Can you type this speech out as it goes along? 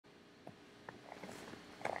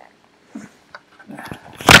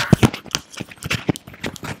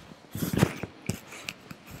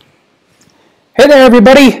Hey there,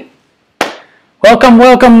 everybody. Welcome,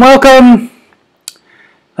 welcome, welcome.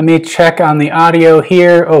 Let me check on the audio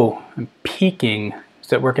here. Oh, I'm peaking.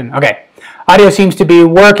 Is it working? Okay. Audio seems to be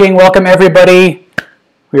working. Welcome, everybody.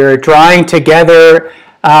 We are drawing together.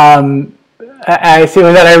 I see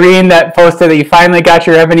that Irene that posted that you finally got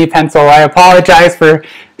your ebony pencil. I apologize for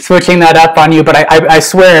switching that up on you, but I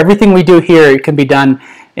swear everything we do here can be done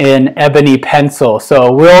in ebony pencil.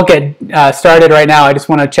 So we'll get started right now. I just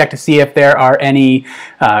want to check to see if there are any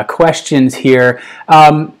questions here.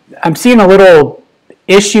 I'm seeing a little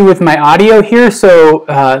issue with my audio here, so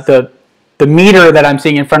the meter that I'm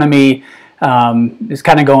seeing in front of me is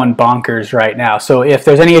kind of going bonkers right now. So if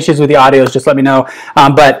there's any issues with the audios, just let me know.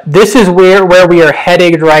 But this is where we are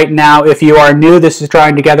headed right now. If you are new, this is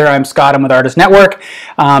Drawing Together. I'm Scott. I'm with Artist Network,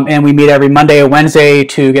 and we meet every Monday and Wednesday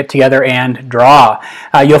to get together and draw.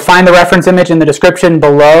 You'll find the reference image in the description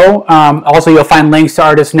below. Also, you'll find links to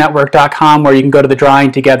artistnetwork.com where you can go to the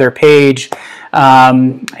Drawing Together page.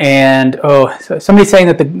 And so somebody's saying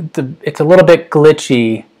that it's a little bit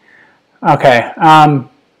glitchy. Okay.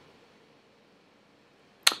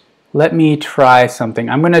 Let me try something.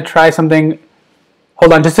 I'm going to try something.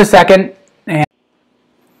 Hold on just a second. And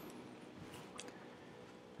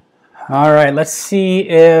all right, let's see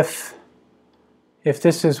if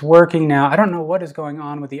this is working now. I don't know what is going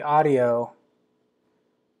on with the audio.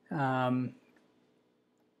 All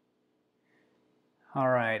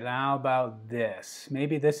right, how about this?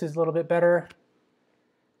 Maybe this is a little bit better.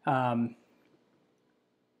 We're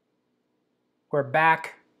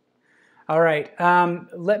back. All right,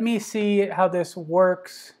 let me see how this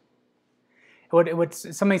works.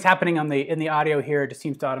 Something's happening in the audio here. It just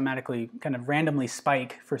seems to automatically kind of randomly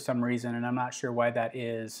spike for some reason, and I'm not sure why that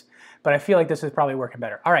is. But I feel like this is probably working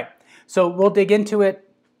better. All right, so we'll dig into it.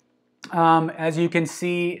 As you can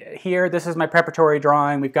see here, this is my preparatory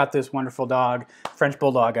drawing. We've got this wonderful dog, French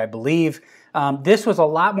Bulldog, I believe. This was a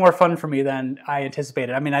lot more fun for me than I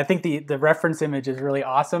anticipated. I mean, I think the reference image is really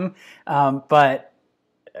awesome, but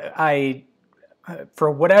for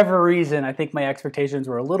whatever reason, I think my expectations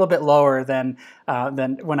were a little bit lower than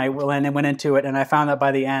when I went into it, and I found that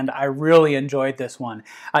by the end, I really enjoyed this one.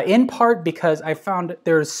 In part because I found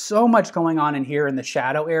there's so much going on in here in the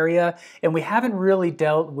shadow area, and we haven't really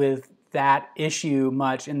dealt with that issue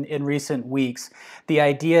much in recent weeks. The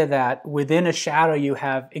idea that within a shadow you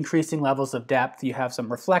have increasing levels of depth, you have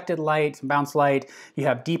some reflected light, some bounce light, you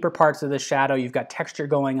have deeper parts of the shadow, you've got texture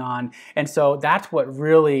going on, and so that's what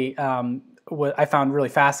really what I found really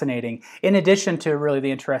fascinating, in addition to really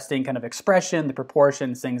the interesting kind of expression, the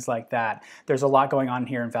proportions, things like that. There's a lot going on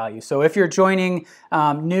here in value. So if you're joining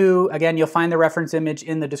new, again, you'll find the reference image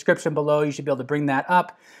in the description below. You should be able to bring that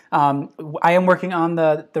up. I am working on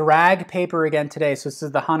the rag paper again today. So this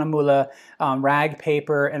is the Hahnemuhle rag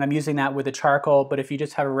paper, and I'm using that with a charcoal. But if you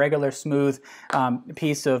just have a regular smooth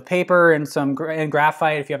piece of paper and and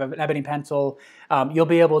graphite, if you have an ebony pencil, you'll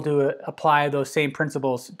be able to apply those same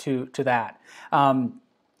principles to that.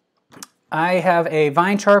 I have a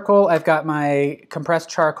vine charcoal. I've got my compressed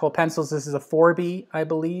charcoal pencils. This is a 4B, I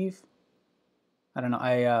believe. I don't know.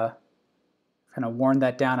 I kind of worn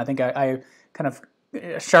that down. I think I kind of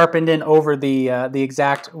sharpened in over the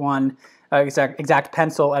exact one, exact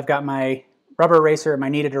pencil. I've got my rubber eraser and my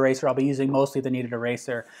kneaded eraser. I'll be using mostly the kneaded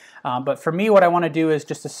eraser. But for me, what I want to do is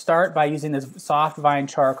just to start by using this soft vine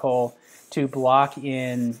charcoal to block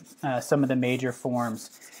in some of the major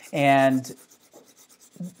forms. And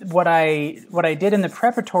what I did in the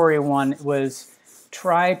preparatory one was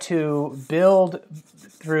try to build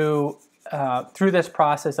through this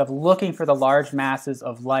process of looking for the large masses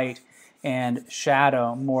of light and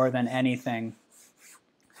shadow more than anything.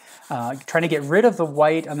 Trying to get rid of the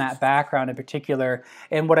white on that background in particular.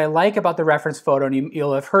 And what I like about the reference photo, and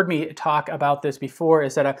you'll have heard me talk about this before,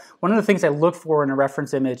 is that one of the things I look for in a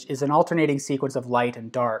reference image is an alternating sequence of light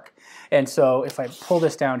and dark. And so if I pull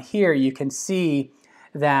this down here, you can see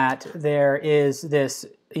that there is this,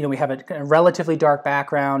 we have a relatively dark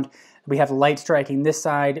background, we have light striking this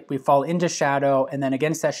side, we fall into shadow, and then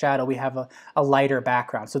against that shadow we have a lighter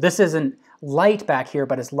background. So this isn't light back here,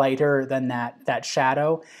 but it's lighter than that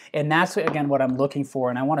shadow, and that's again what I'm looking for.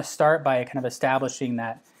 And I want to start by kind of establishing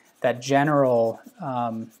that general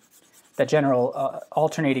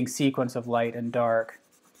alternating sequence of light and dark.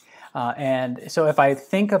 And so if I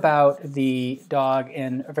think about the dog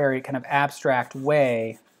in a very kind of abstract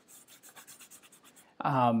way,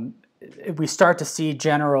 we start to see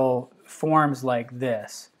general forms like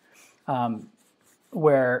this,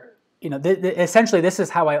 where essentially this is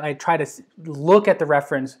how I try to look at the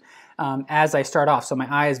reference as I start off. So my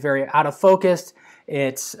eye is very out of focus,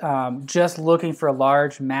 It's just looking for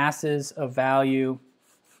large masses of value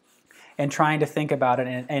and trying to think about it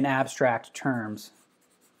in abstract terms.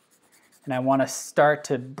 And I want to start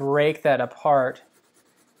to break that apart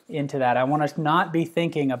into that. I want to not be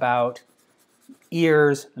thinking about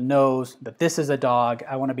ears, nose, that this is a dog.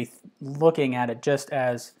 I want to be looking at it just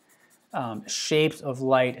as shapes of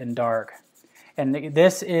light and dark. And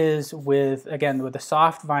this is with the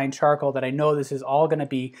soft vine charcoal that I know this is all going to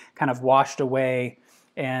be kind of washed away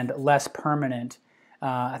and less permanent.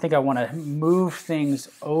 I think I want to move things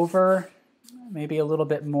over maybe a little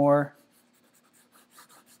bit more.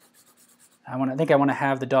 I think I want to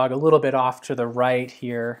have the dog a little bit off to the right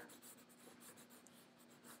here.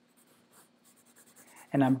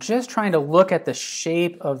 And I'm just trying to look at the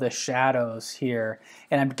shape of the shadows here.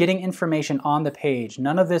 And I'm getting information on the page.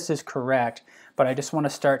 None of this is correct, but I just want to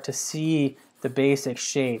start to see the basic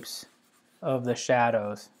shapes of the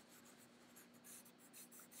shadows.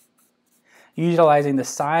 Utilizing the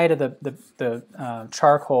side of the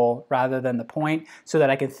charcoal rather than the point so that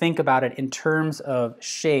I can think about it in terms of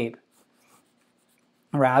shape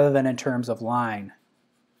rather than in terms of line.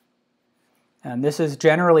 And this is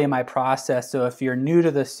generally my process, so if you're new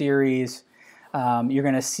to the series, you're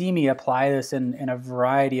going to see me apply this in a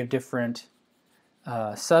variety of different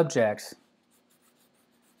subjects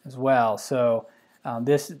as well. So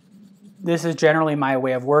this is generally my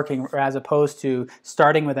way of working, as opposed to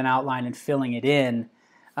starting with an outline and filling it in.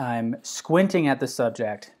 I'm squinting at the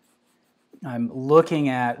subject. I'm looking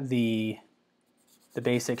at the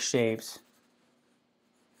basic shapes.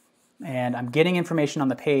 And I'm getting information on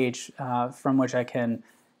the page from which I can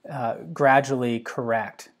gradually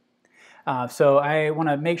correct. So I want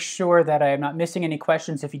to make sure that I am not missing any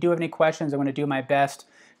questions. If you do have any questions, I'm going to do my best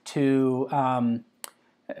to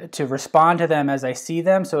respond to them as I see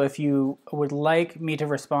them. So if you would like me to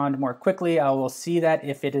respond more quickly, I will see that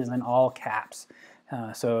if it is in all caps.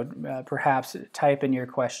 So perhaps type in your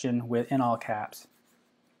question in all caps.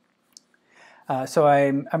 So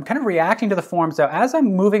I'm kind of reacting to the form. So as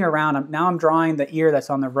I'm moving around, now I'm drawing the ear that's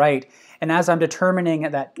on the right, and as I'm determining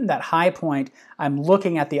that high point, I'm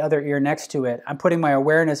looking at the other ear next to it. I'm putting my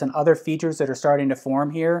awareness on other features that are starting to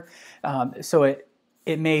form here. So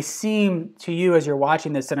it may seem to you as you're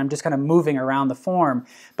watching this that I'm just kind of moving around the form,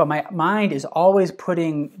 but my mind is always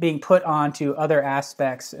being put onto other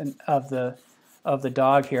aspects of the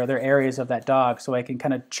dog here, other areas of that dog, so I can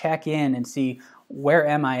kind of check in and see, where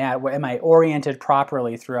am I at? Where am I oriented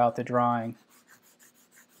properly throughout the drawing?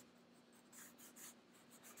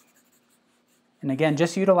 And again,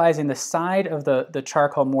 just utilizing the side of the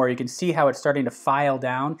charcoal more, you can see how it's starting to file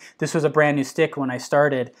down. This was a brand new stick when I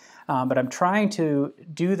started, but I'm trying to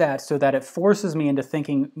do that so that it forces me into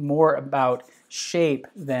thinking more about shape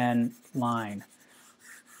than line.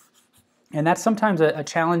 And that's sometimes a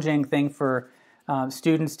challenging thing for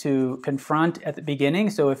students to confront at the beginning.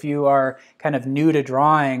 So if you are kind of new to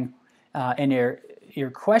drawing and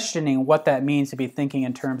you're questioning what that means to be thinking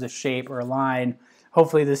in terms of shape or line,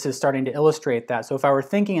 hopefully this is starting to illustrate that. So if I were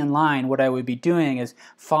thinking in line, what I would be doing is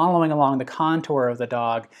following along the contour of the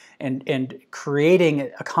dog and creating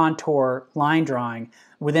a contour line drawing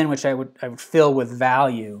within which I would fill with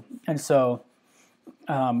value. And so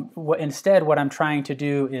instead what I'm trying to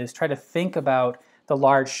do is try to think about the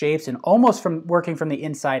large shapes, and almost working from the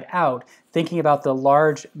inside out, thinking about the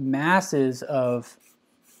large masses of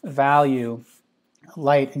value,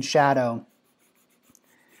 light and shadow,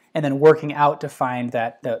 and then working out to find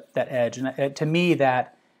that edge. And to me,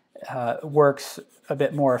 that works a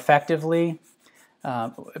bit more effectively.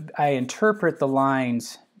 I interpret the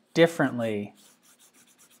lines differently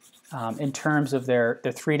in terms of their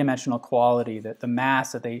three-dimensional quality, the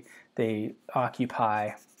mass that they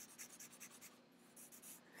occupy.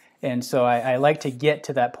 And so I like to get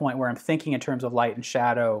to that point where I'm thinking in terms of light and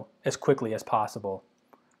shadow as quickly as possible.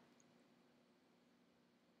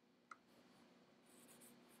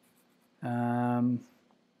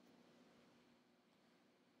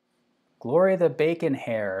 Glory the Bacon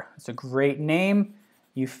Hare. It's a great name.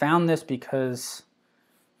 You found this because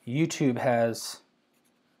YouTube has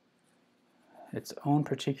its own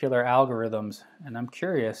particular algorithms, and I'm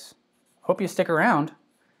curious. Hope you stick around.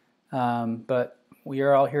 But we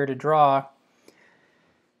are all here to draw,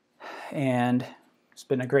 and it's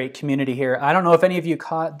been a great community here. I don't know if any of you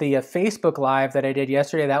caught the Facebook Live that I did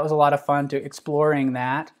yesterday. That was a lot of fun exploring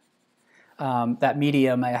that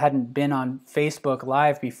medium. I hadn't been on Facebook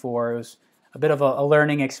Live before. It was a bit of a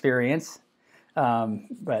learning experience,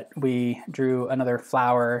 but we drew another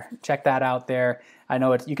flower. Check that out there. I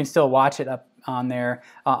know you can still watch it up on there.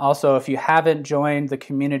 Also, if you haven't joined the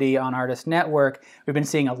community on Artist Network, we've been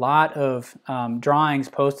seeing a lot of drawings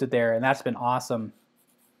posted there, and that's been awesome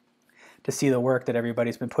to see the work that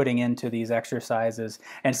everybody's been putting into these exercises.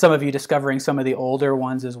 And some of you discovering some of the older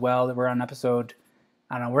ones as well that were on episode,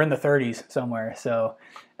 I don't know, we're in the 30s somewhere. So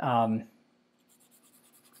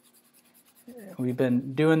we've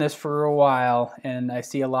been doing this for a while, and I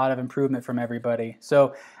see a lot of improvement from everybody.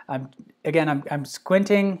 So I'm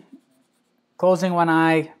squinting, closing one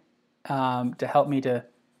eye to help me to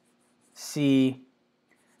see,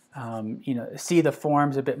 see the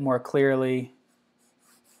forms a bit more clearly.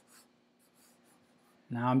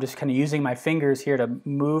 Now I'm just kind of using my fingers here to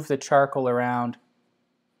move the charcoal around.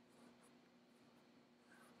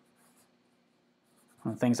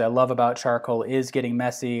 One of the things I love about charcoal is getting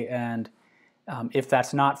messy, and if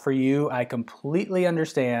that's not for you, I completely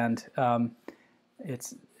understand.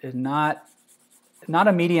 It's not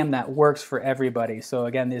a medium that works for everybody. So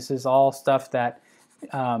again, this is all stuff that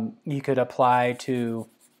you could apply to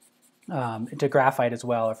graphite as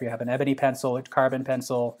well. If you have an ebony pencil or carbon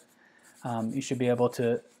pencil, you should be able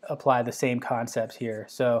to apply the same concepts here.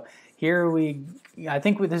 So here I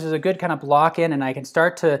think this is a good kind of block in, and I can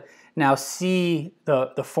start to now see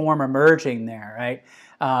the form emerging there, right?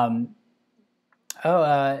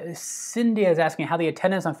 Cindy is asking how the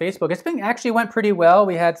attendance on Facebook. It's been actually went pretty well.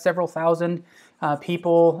 We had several thousand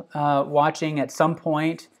people watching at some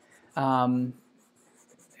point. Some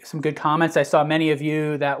good comments. I saw many of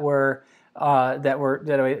you that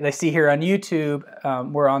I see here on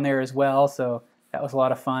YouTube were on there as well. So that was a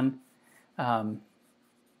lot of fun.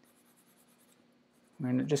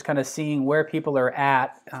 We're just kind of seeing where people are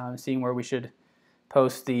at, seeing where we should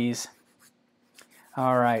post these.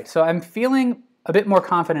 All right, so I'm feeling a bit more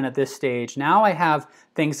confident at this stage. Now I have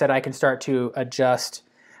things that I can start to adjust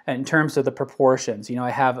in terms of the proportions. I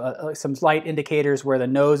have some slight indicators where the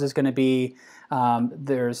nose is going to be.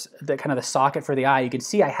 There's the kind of the socket for the eye. You can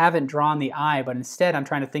see I haven't drawn the eye, but instead I'm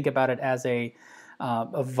trying to think about it as a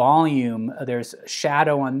volume. There's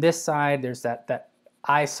shadow on this side. There's that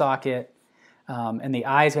eye socket, and the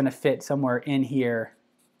eye is going to fit somewhere in here.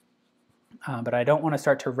 But I don't want to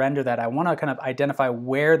start to render that. I want to kind of identify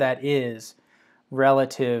where that is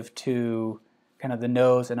relative to kind of the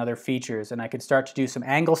nose and other features, and I could start to do some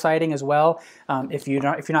angle sighting as well. If you're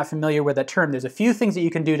not familiar with that term, there's a few things that you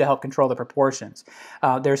can do to help control the proportions.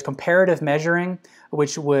 There's comparative measuring,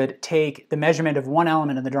 which would take the measurement of one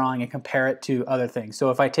element in the drawing and compare it to other things. So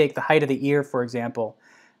if I take the height of the ear, for example,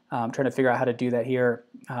 I'm trying to figure out how to do that here.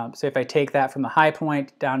 So if I take that from the high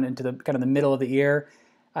point down into the kind of the middle of the ear,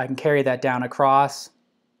 I can carry that down across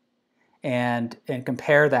and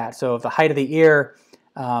compare that. So if the height of the ear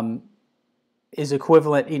is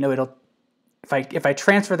equivalent, if I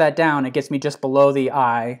transfer that down, it gets me just below the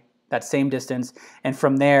eye, that same distance, and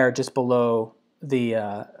from there just below the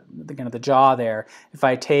kind of the jaw there. If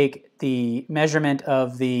I take the measurement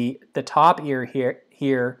of the top ear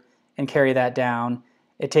here and carry that down,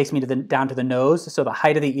 it takes me down to the nose. So the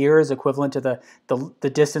height of the ear is equivalent to the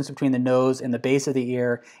distance between the nose and the base of the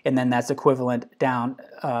ear, and then that's equivalent down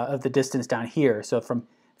of the distance down here. So from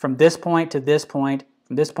this point to this point,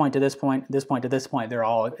 from this point to this point, this point to this point, they're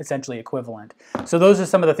all essentially equivalent. So those are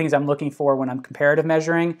some of the things I'm looking for when I'm comparative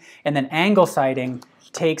measuring. And then angle sighting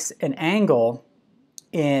takes an angle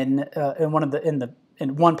in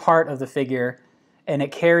one part of the figure, and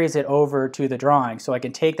it carries it over to the drawing. So I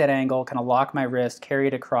can take that angle, kind of lock my wrist, carry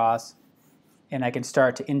it across, and I can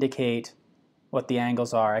start to indicate what the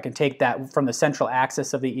angles are. I can take that from the central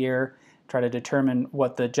axis of the ear, try to determine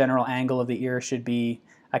what the general angle of the ear should be.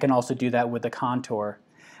 I can also do that with the contour.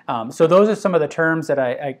 So those are some of the terms that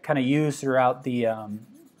I kind of use throughout the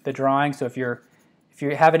drawing. So if you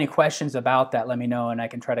have any questions about that, let me know, and I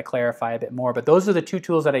can try to clarify a bit more. But those are the two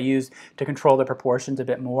tools that I use to control the proportions a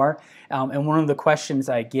bit more. And one of the questions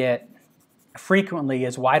I get frequently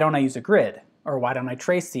is, why don't I use a grid? Or why don't I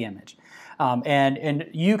trace the image? And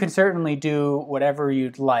you can certainly do whatever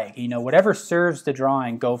you'd like. Whatever serves the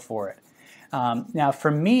drawing, go for it. Now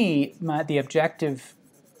for me, the objective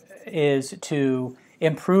is to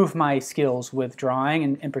improve my skills with drawing,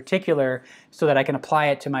 and in particular so that I can apply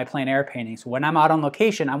it to my plein air paintings. When I'm out on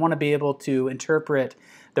location, I want to be able to interpret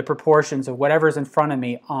the proportions of whatever's in front of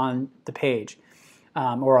me on the page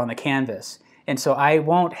or on the canvas. And so I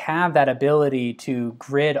won't have that ability to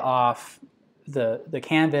grid off the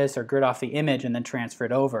canvas or grid off the image and then transfer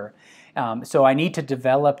it over. So I need to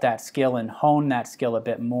develop that skill and hone that skill a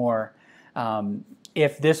bit more.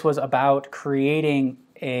 If this was about creating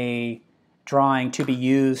a drawing to be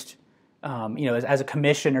used as a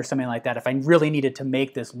commission or something like that, if I really needed to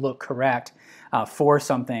make this look correct for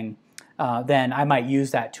something, then I might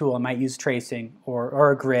use that tool. I might use tracing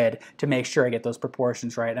or a grid to make sure I get those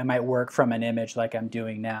proportions right. I might work from an image like I'm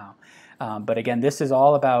doing now. But again, this is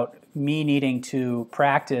all about me needing to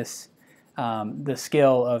practice the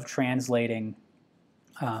skill of translating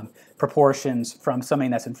proportions from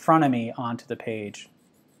something that's in front of me onto the page.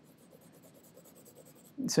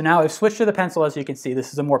 So now I've switched to the pencil. As you can see,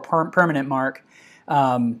 this is a more permanent mark.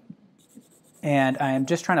 And I am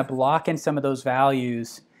just trying to block in some of those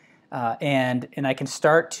values, and I can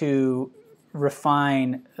start to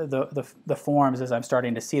refine the forms as I'm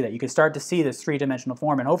starting to see that. You can start to see this three-dimensional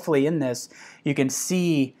form, and hopefully in this you can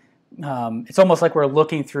see it's almost like we're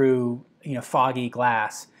looking through foggy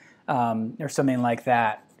glass or something like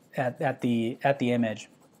that at the image.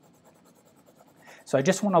 So I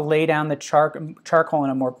just want to lay down the charcoal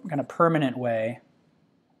in a more kind of permanent way.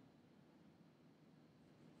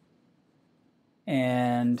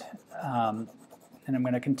 And I'm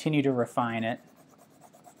going to continue to refine it.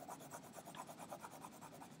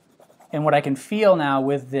 And what I can feel now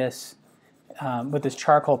with this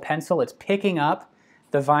charcoal pencil, it's picking up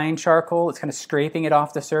the vine charcoal. It's kind of scraping it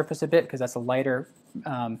off the surface a bit because that's a lighter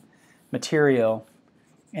material,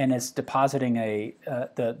 and it's depositing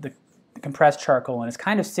the compressed charcoal, and it's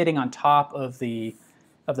kind of sitting on top of the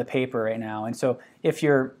paper right now. And so if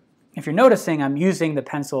you're noticing, I'm using the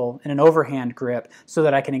pencil in an overhand grip so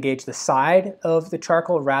that I can engage the side of the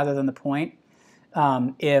charcoal rather than the point.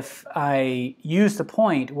 If I use the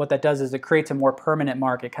point, what that does is it creates a more permanent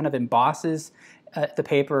mark. It kind of embosses the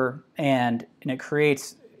paper, and it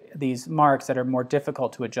creates these marks that are more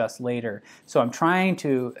difficult to adjust later. So I'm trying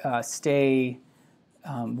to stay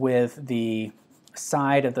with the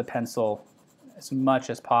side of the pencil as much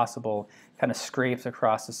as possible, kind of scrapes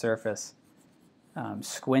across the surface.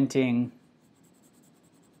 Squinting,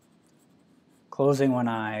 closing one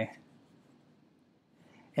eye.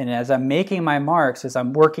 And as I'm making my marks, as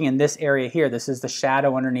I'm working in this area here, this is the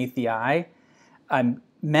shadow underneath the eye, I'm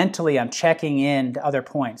checking in to other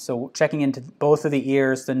points. So checking into both of the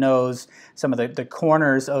ears, the nose, some of the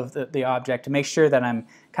corners of the object to make sure that I'm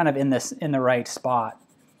kind of in the right spot.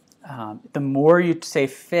 The more you stay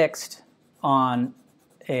fixed on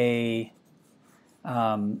a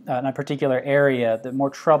particular area, the more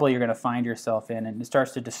trouble you're going to find yourself in, and it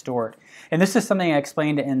starts to distort. And this is something I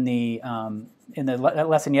explained in the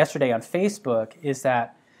lesson yesterday on Facebook. Is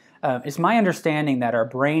that it's my understanding that our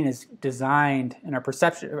brain is designed, and our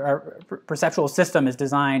perceptual system is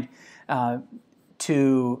designed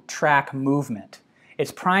to track movement.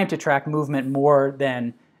 It's primed to track movement more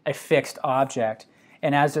than a fixed object.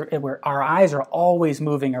 And our eyes are always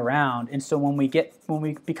moving around, and so when we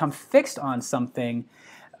become fixed on something,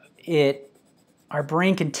 our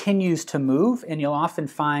brain continues to move, and you'll often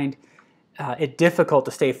find it difficult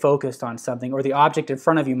to stay focused on something, or the object in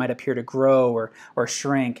front of you might appear to grow or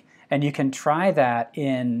shrink. And you can try that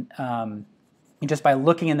in just by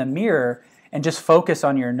looking in the mirror and just focus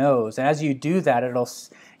on your nose. And as you do that,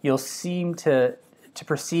 you'll seem to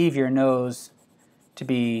perceive your nose to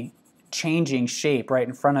be changing shape right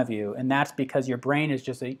in front of you, and that's because your brain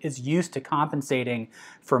is used to compensating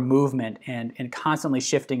for movement and constantly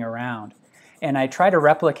shifting around. And I try to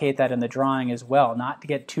replicate that in the drawing as well, not to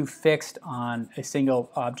get too fixed on a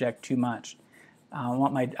single object too much. I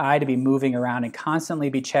want my eye to be moving around and constantly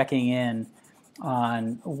be checking in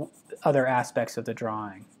on other aspects of the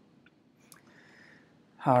drawing.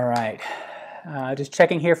 All right, just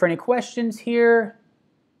checking here for any questions here.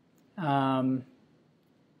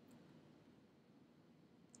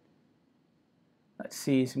 Let's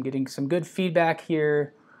see, I'm getting some good feedback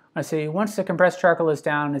here. I say, once the compressed charcoal is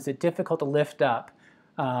down, is it difficult to lift up?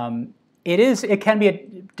 It can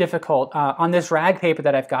be difficult. On this rag paper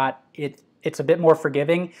that I've got, it's a bit more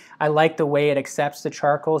forgiving. I like the way it accepts the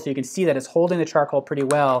charcoal, so you can see that it's holding the charcoal pretty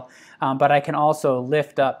well, but I can also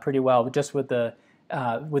lift up pretty well just with the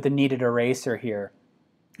kneaded eraser here.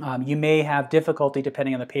 You may have difficulty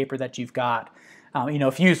depending on the paper that you've got.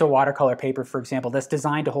 If you use a watercolor paper, for example, that's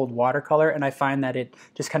designed to hold watercolor, and I find that it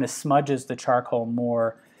just kind of smudges the charcoal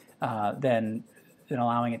more than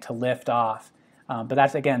allowing it to lift off. But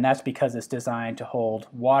that's because it's designed to hold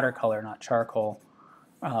watercolor, not charcoal.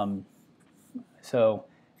 So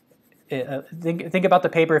think about the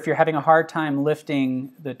paper. If you're having a hard time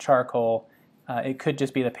lifting the charcoal, it could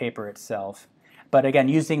just be the paper itself. But again,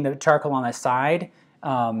 using the charcoal on the side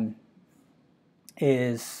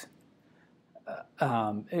is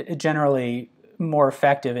generally more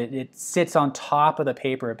effective. It sits on top of the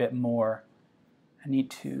paper a bit more. I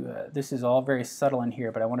need to, this is all very subtle in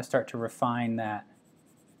here, but I want to start to refine that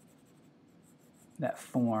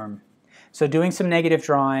form. So doing some negative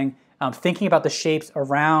drawing, thinking about the shapes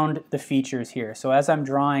around the features here. So as I'm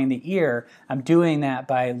drawing the ear, I'm doing that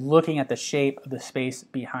by looking at the shape of the space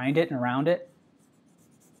behind it and around it.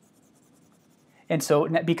 And so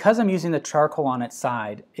because I'm using the charcoal on its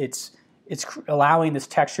side, it's allowing this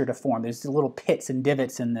texture to form. There's little pits and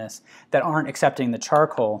divots in this that aren't accepting the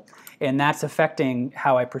charcoal, and that's affecting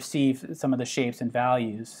how I perceive some of the shapes and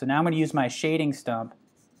values. So now I'm going to use my shading stump,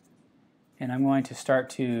 and I'm going to start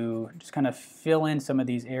to just kind of fill in some of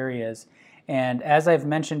these areas. And as I've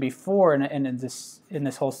mentioned before in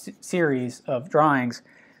this whole series of drawings,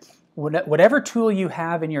 whatever tool you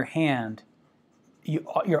have in your hand,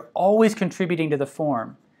 you're always contributing to the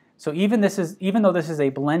form. So even though this is a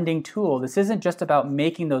blending tool, this isn't just about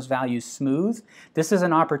making those values smooth. This is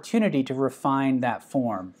an opportunity to refine that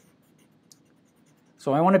form.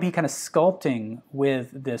 So I want to be kind of sculpting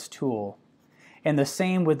with this tool. And the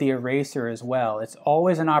same with the eraser as well. It's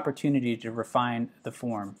always an opportunity to refine the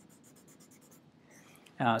form.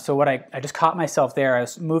 So what I just caught myself there. I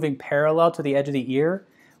was moving parallel to the edge of the ear,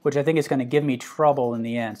 which I think is going to give me trouble in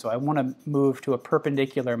the end. So I want to move to a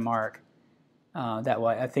perpendicular mark that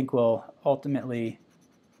I think will ultimately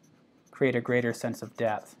create a greater sense of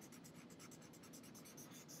depth.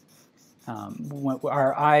 When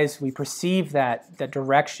our eyes, we perceive that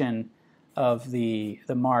direction of the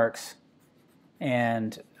marks,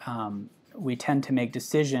 and we tend to make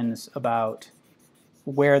decisions about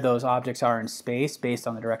where those objects are in space based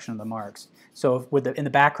on the direction of the marks. So in the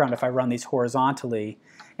background, if I run these horizontally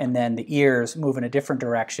and then the ears move in a different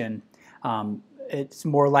direction, it's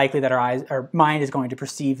more likely that our mind is going to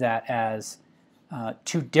perceive that as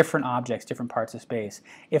two different objects, different parts of space.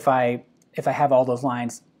 If I have all those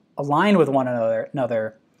lines aligned with one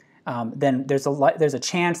another, then there's a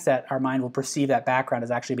chance that our mind will perceive that background as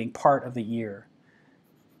actually being part of the ear.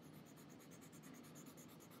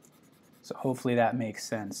 So hopefully that makes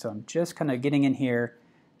sense. So I'm just kind of getting in here.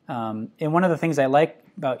 And one of the things I like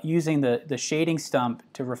about using the shading stump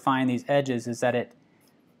to refine these edges is that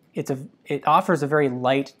it offers a very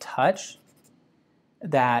light touch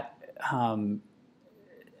that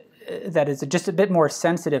is just a bit more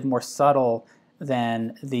sensitive, more subtle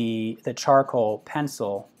than the charcoal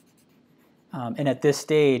pencil. And at this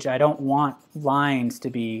stage, I don't want lines to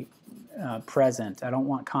be present. I don't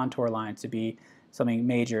want contour lines to be something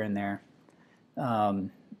major in there.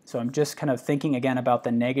 So I'm just kind of thinking again about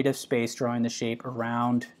the negative space, drawing the shape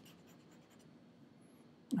around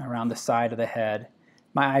the side of the head.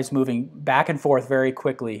 My eyes moving back and forth very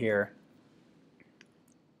quickly here.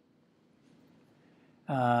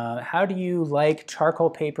 How do you like charcoal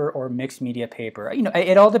paper or mixed media paper?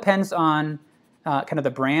 It all depends on kind of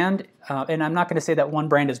the brand, and I'm not going to say that one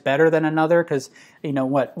brand is better than another, because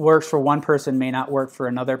what works for one person may not work for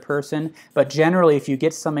another person. But generally, if you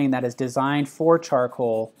get something that is designed for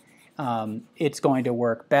charcoal, it's going to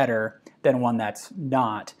work better than one that's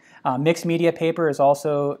not. Mixed media paper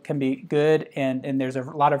can be good, and there's a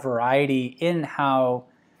lot of variety in how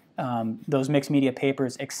those mixed media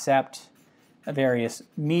papers accept various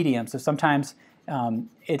mediums. So sometimes when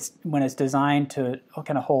it's designed to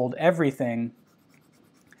kind of hold everything,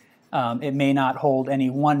 it may not hold any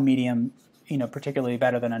one medium, particularly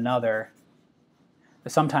better than another.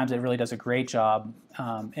 But sometimes it really does a great job.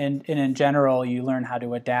 And in general, you learn how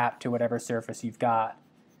to adapt to whatever surface you've got.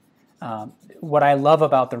 What I love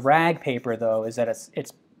about the rag paper, though, is that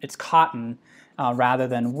it's cotton rather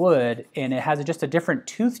than wood, and it has just a different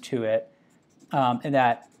tooth to it.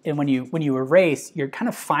 And when you erase, you're kind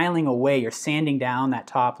of filing away. You're sanding down that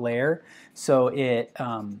top layer, so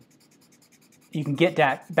you can get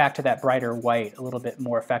back to that brighter white a little bit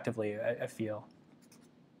more effectively, I feel.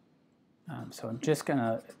 So I'm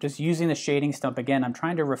just using the shading stump again. I'm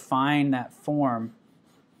trying to refine that form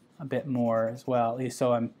a bit more as well.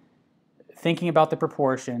 So I'm thinking about the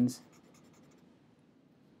proportions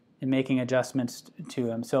and making adjustments to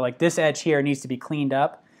them. So like this edge here needs to be cleaned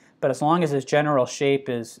up, but as long as this general shape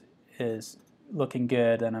is looking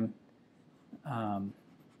good, then I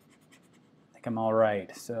think I'm all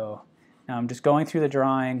right. So now I'm just going through the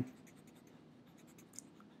drawing,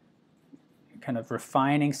 kind of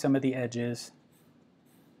refining some of the edges.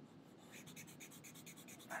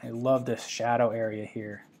 I love this shadow area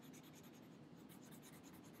here.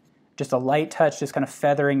 Just a light touch, just kind of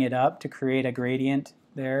feathering it up to create a gradient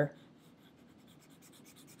there.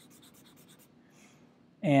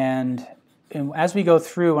 And as we go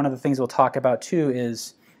through, one of the things we'll talk about too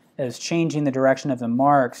is changing the direction of the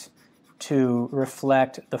marks to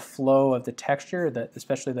reflect the flow of the texture,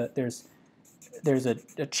 especially that there's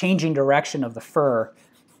a changing direction of the fur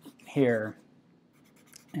here.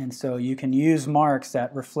 And so you can use marks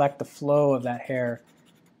that reflect the flow of that hair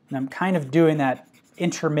And I'm kind of doing that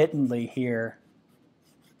intermittently here.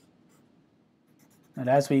 And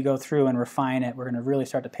as we go through and refine it, we're going to really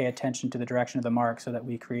start to pay attention to the direction of the mark so that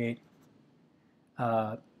we create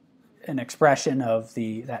an expression of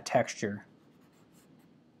that texture.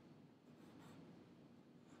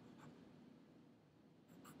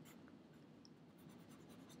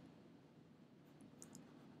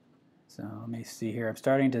 So let me see here. I'm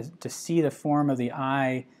starting to see the form of the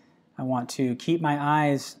eye. I want to keep my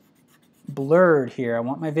eyes blurred here. I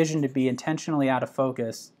want my vision to be intentionally out of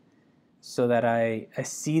focus so that I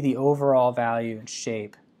see the overall value and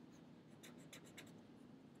shape.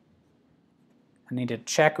 I need to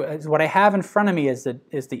check. What I have in front of me is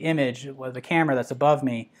the image, the camera that's above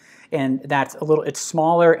me, and it's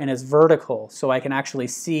smaller and it's vertical, so I can actually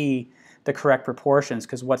see the correct proportions,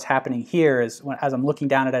 because what's happening here is as I'm looking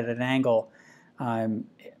down at it at an angle, I'm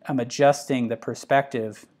adjusting the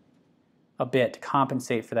perspective a bit to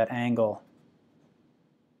compensate for that angle.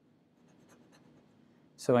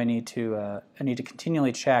 So I need to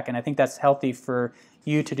continually check, and I think that's healthy for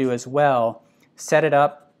you to do as well. Set it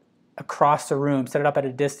up across the room, set it up at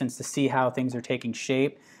a distance to see how things are taking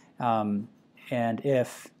shape, and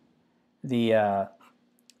if the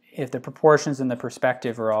proportions and the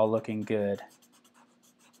perspective are all looking good.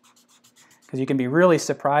 Because you can be really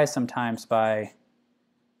surprised sometimes by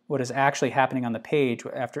what is actually happening on the page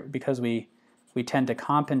because we tend to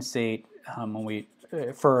compensate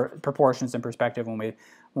for proportions and perspective when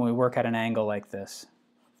we work at an angle like this.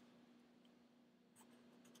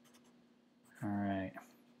 All right.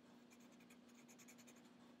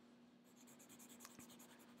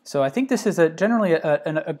 So I think this is generally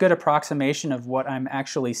a good approximation of what I'm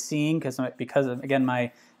actually seeing, because again,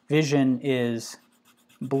 my vision is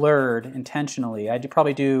blurred intentionally. I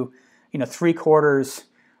probably do 3/4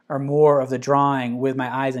 or more of the drawing with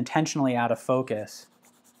my eyes intentionally out of focus,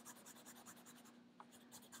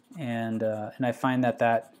 and I find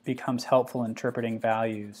that becomes helpful in interpreting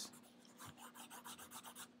values.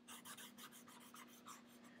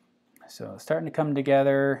 So starting to come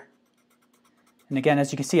together. And again,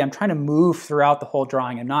 as you can see, I'm trying to move throughout the whole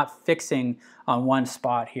drawing. I'm not fixing on one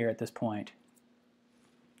spot here at this point.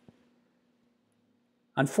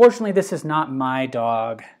 Unfortunately, this is not my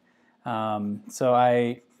dog. So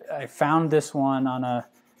I found this one on a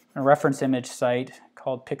reference image site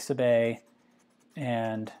called Pixabay,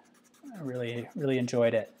 and I really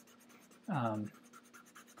enjoyed it.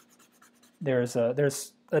 There's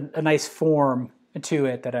a nice form to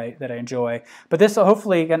it that I enjoy. But this,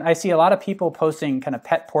 hopefully, again, I see a lot of people posting kind of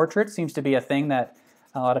pet portraits. Seems to be a thing that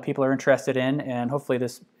a lot of people are interested in, and hopefully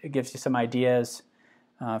this gives you some ideas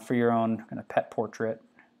for your own kind of pet portrait.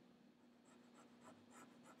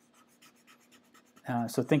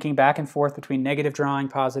 So thinking back and forth between negative drawing,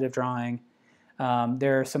 positive drawing.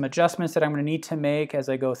 There are some adjustments that I'm going to need to make as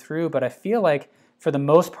I go through, but I feel like for the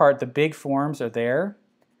most part the big forms are there.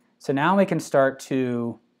 So now we can start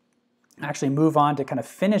to actually move on to kind of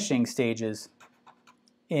finishing stages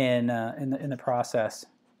in the process.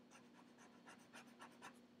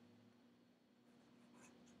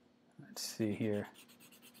 Let's see here.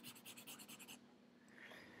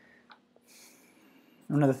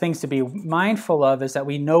 One of the things to be mindful of is that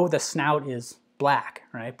we know the snout is black,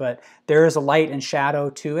 right? But there is a light and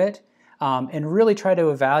shadow to it. And really try to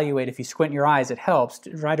evaluate, if you squint your eyes, it helps,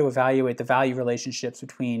 to try to evaluate the value relationships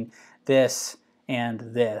between this and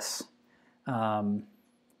this. I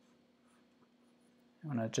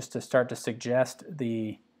want to just to start to suggest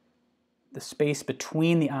the space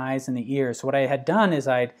between the eyes and the ears. So what I had done is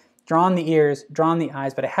I'd drawn the ears, drawn the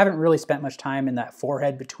eyes, but I haven't really spent much time in that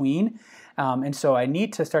forehead between. And so I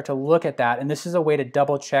need to start to look at that, and this is a way to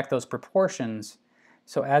double check those proportions.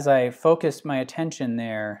 So as I focus my attention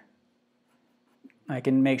there, I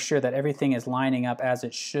can make sure that everything is lining up as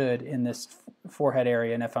it should in this forehead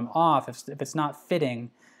area. And if I'm off, if it's not fitting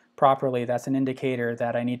properly, that's an indicator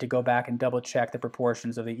that I need to go back and double check the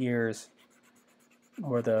proportions of the ears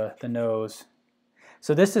or the nose.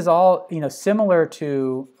 So this is all similar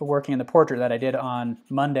to working in the portrait that I did on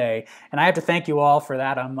Monday, and I have to thank you all for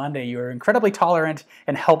that on Monday. You were incredibly tolerant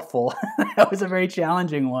and helpful. That was a very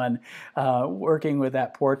challenging one, working with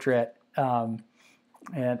that portrait, and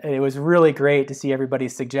it was really great to see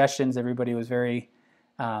everybody's suggestions. Everybody was very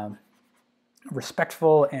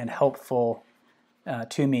respectful and helpful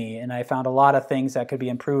to me, and I found a lot of things that could be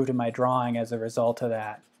improved in my drawing as a result of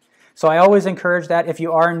that. So I always encourage that. If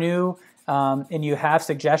you are new and you have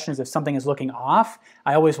suggestions if something is looking off,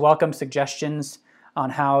 I always welcome suggestions on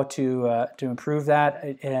how to improve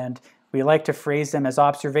that, and we like to phrase them as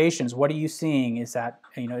observations. What are you seeing? Is that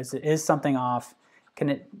is something off? Can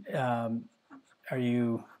it? Are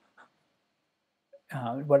you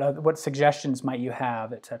what suggestions might you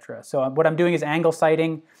have, etc. So what I'm doing is angle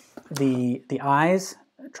sighting the eyes,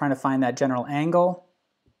 trying to find that general angle,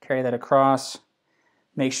 carry that across,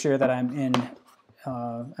 make sure that I'm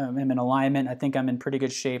in alignment. I think I'm in pretty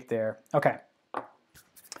good shape there. Okay.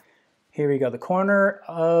 Here we go. The corner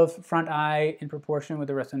of front eye in proportion with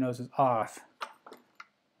the rest of the nose is off.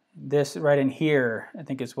 This right in here, I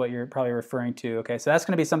think, is what you're probably referring to. Okay, so that's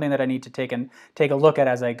going to be something that I need to take a look at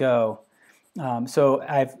as I go. So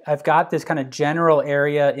I've got this kind of general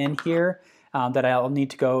area in here that I'll need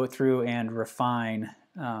to go through and refine.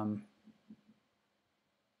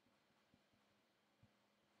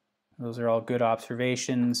 Those are all good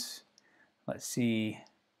observations. Let's see.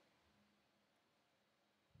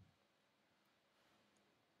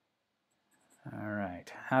 All right,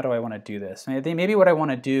 how do I want to do this? I think maybe what I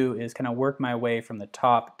want to do is kind of work my way from the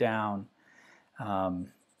top down. All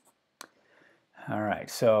right,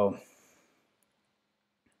 so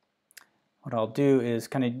what I'll do is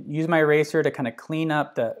kind of use my eraser to kind of clean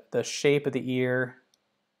up the shape of the ear.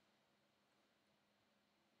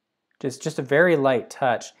 Just a very light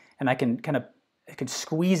touch, and I can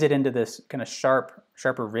squeeze it into this kind of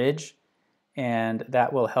sharper ridge, and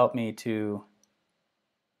that will help me to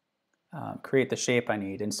create the shape I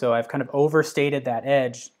need. And so I've kind of overstated that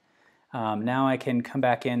edge. Now I can come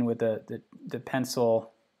back in with the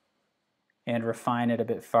pencil and refine it a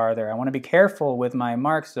bit farther. I want to be careful with my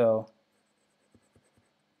marks though.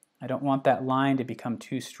 I don't want that line to become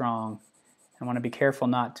too strong. I want to be careful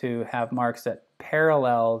not to have marks that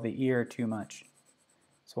parallel the ear too much.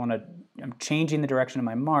 So I'm changing the direction of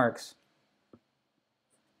my marks.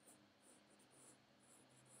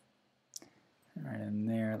 Right in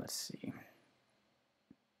there, let's see.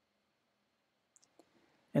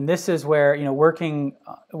 And this is where, working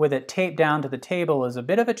with it taped down to the table is a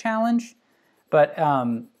bit of a challenge, but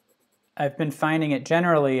I've been finding it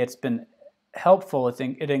generally, it's been helpful.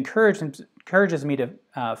 It encourages me to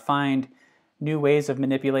find new ways of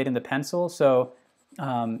manipulating the pencil. So,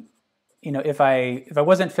 if I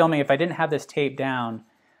wasn't filming, if I didn't have this taped down,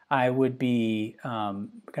 I would be kind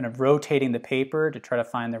of rotating the paper to try to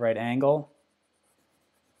find the right angle.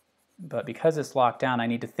 But because it's locked down, I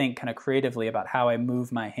need to think kind of creatively about how I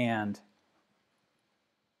move my hand.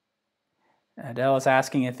 Adele is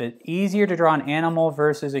asking if it's easier to draw an animal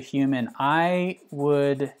versus a human. I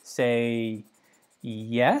would say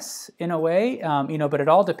yes, in a way, but it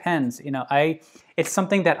all depends. It's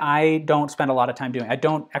something that I don't spend a lot of time doing. I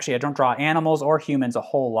don't draw animals or humans a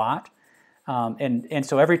whole lot. And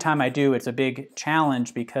so every time I do, it's a big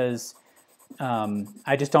challenge because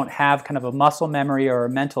I just don't have kind of a muscle memory or a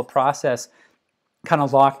mental process kind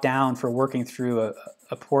of locked down for working through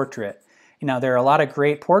a portrait. There are a lot of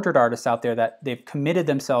great portrait artists out there that they've committed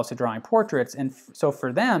themselves to drawing portraits, and so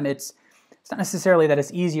for them, it's not necessarily that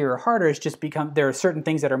it's easier or harder. It's just there are certain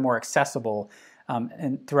things that are more accessible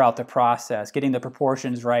and throughout the process. Getting the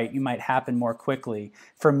proportions right, you might happen more quickly.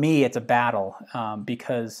 For me, it's a battle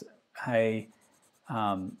because I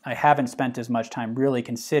haven't spent as much time really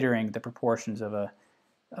considering the proportions of a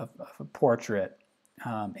portrait.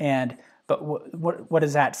 But what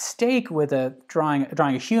is at stake with drawing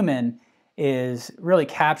a human is really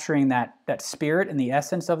capturing that spirit and the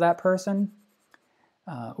essence of that person.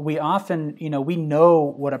 We often, we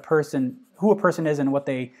know who a person is and what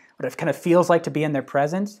it kind of feels like to be in their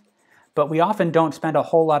presence, but we often don't spend a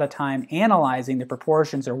whole lot of time analyzing the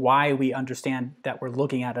proportions or why we understand that we're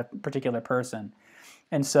looking at a particular person.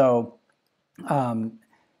 And so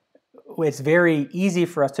it's very easy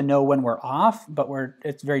for us to know when we're off, but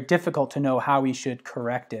it's very difficult to know how we should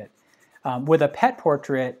correct it. With a pet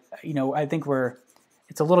portrait, I think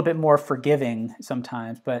it's a little bit more forgiving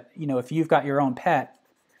sometimes, but if you've got your own pet,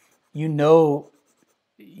 you know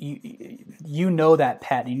that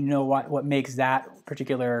pet, and you know what makes that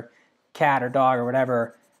particular cat or dog or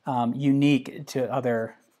whatever unique to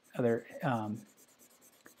others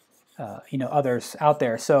out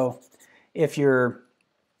there. So if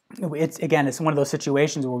it's one of those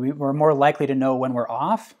situations where we're more likely to know when we're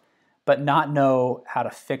off, but not know how to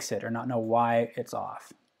fix it or not know why it's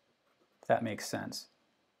off, if that makes sense.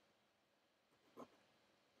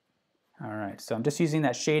 All right, so I'm just using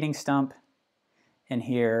that shading stump in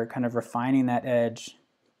here, kind of refining that edge,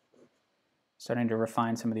 starting to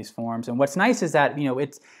refine some of these forms. And what's nice is that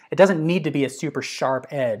it doesn't need to be a super sharp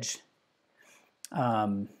edge.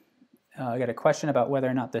 I got a question about whether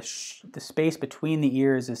or not the space between the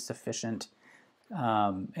ears is sufficient,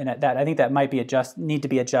 and I think that might need to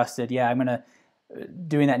be adjusted. Yeah, I'm gonna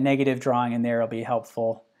doing that negative drawing in there will be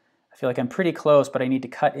helpful. I feel like I'm pretty close, but I need to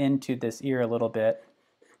cut into this ear a little bit.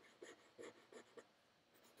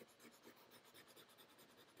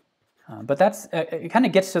 But that's it kind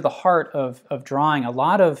of gets to the heart of drawing. A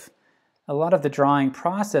lot of the drawing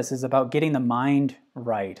process is about getting the mind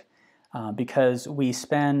right, because we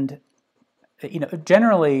spend,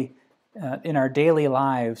 generally in our daily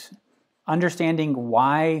lives, understanding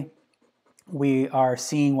why we are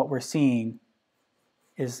seeing what we're seeing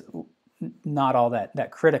is not all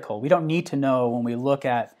that critical. We don't need to know when we look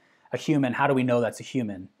at a human, how do we know that's a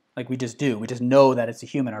human? Like we just do. We just know that it's a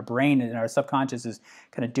human. Our brain and our subconscious is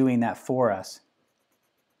kind of doing that for us.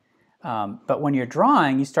 But when you're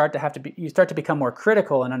drawing, you start to become more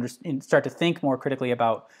critical and start to think more critically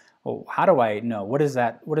about, well, how do I know? What does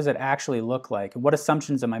it actually look like? What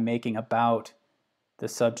assumptions am I making about the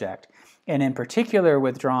subject? And in particular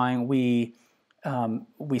with drawing, we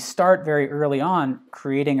start very early on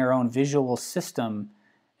creating our own visual system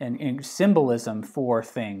and symbolism for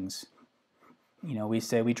things. We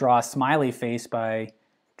say we draw a smiley face by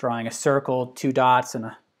drawing a circle, 2 dots, and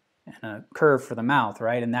a curve for the mouth,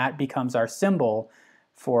 right? And that becomes our symbol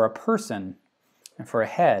for a person and for a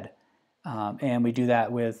head. And we do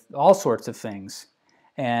that with all sorts of things.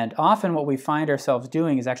 And often what we find ourselves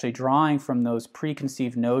doing is actually drawing from those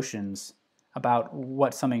preconceived notions about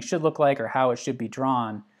what something should look like or how it should be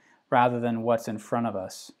drawn, rather than what's in front of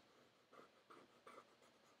us.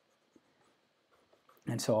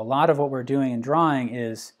 And so a lot of what we're doing in drawing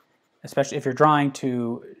is, especially if you're drawing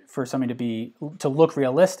for something to look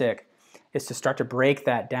realistic, is to start to break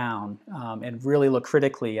that down and really look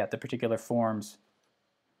critically at the particular forms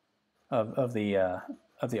of the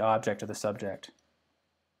object or the subject.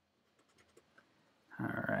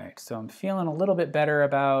 All right, so I'm feeling a little bit better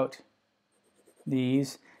about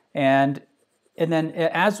these, and then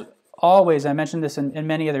as always, I mentioned this in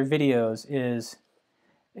many other videos, is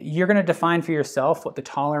you're going to define for yourself what the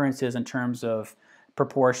tolerance is in terms of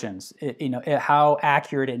proportions, how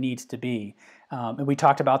accurate it needs to be. And we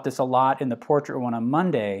talked about this a lot in the portrait one on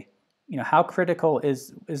Monday. How critical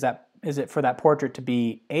is it for that portrait to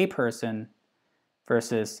be a person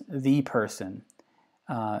versus the person?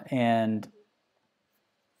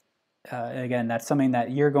 Again, that's something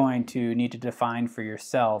that you're going to need to define for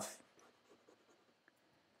yourself,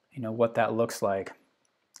 what that looks like.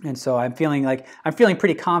 And so I'm feeling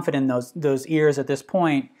pretty confident in those ears at this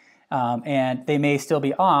point, and they may still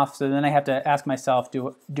be off. So then I have to ask myself,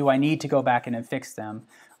 do I need to go back in and fix them,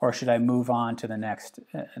 or should I move on to the next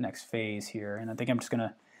phase here? And I think I'm just going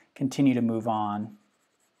to continue to move on,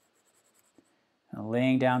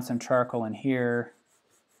 laying down some charcoal in here,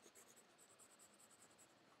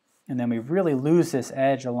 and then we really lose this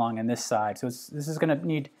edge along on this side. So this is going to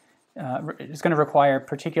need, it's going to require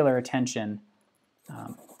particular attention.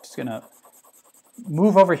 Just going to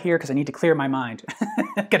move over here because I need to clear my mind.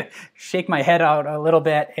 I'm going to shake my head out a little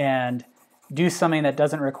bit and do something that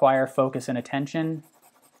doesn't require focus and attention.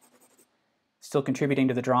 Still contributing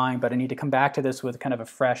to the drawing, but I need to come back to this with kind of a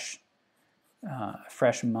fresh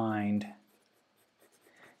mind.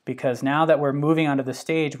 Because now that we're moving onto the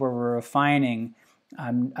stage where we're refining,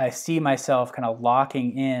 I see myself kind of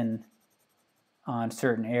locking in on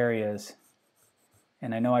certain areas.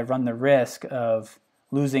 And I know I run the risk of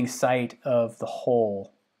losing sight of the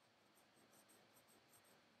whole.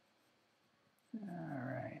 All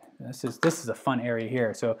right, this is a fun area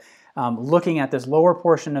here. So looking at this lower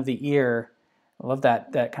portion of the ear, I love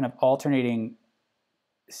that kind of alternating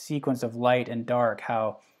sequence of light and dark,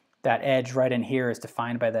 how that edge right in here is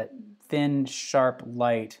defined by that thin, sharp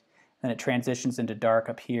light, and it transitions into dark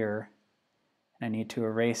up here. And I need to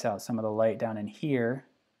erase out some of the light down in here.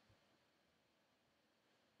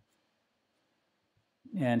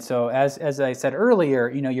 And so as I said earlier,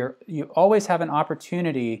 you always have an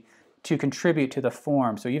opportunity to contribute to the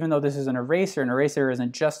form. So even though this is an eraser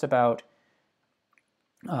isn't just about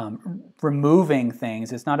removing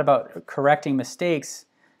things. It's not about correcting mistakes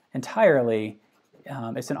entirely.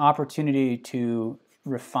 It's an opportunity to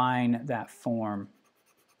refine that form.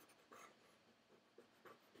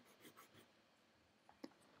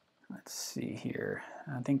 Let's see here.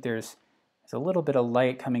 I think there's a little bit of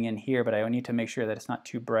light coming in here, but I need to make sure that it's not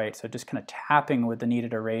too bright. So just kind of tapping with the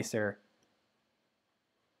kneaded eraser,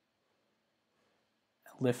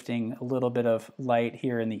 lifting a little bit of light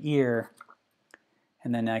here in the ear,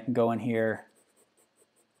 and then I can go in here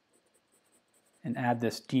and add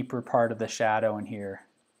this deeper part of the shadow in here.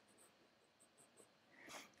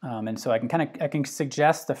 And so I can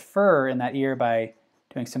suggest the fur in that ear by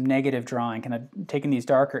doing some negative drawing, kind of taking these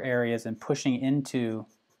darker areas and pushing into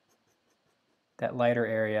that lighter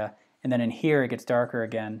area, and then in here it gets darker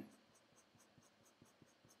again.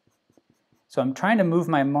 So I'm trying to move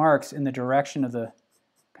my marks in the direction of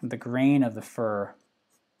the grain of the fur.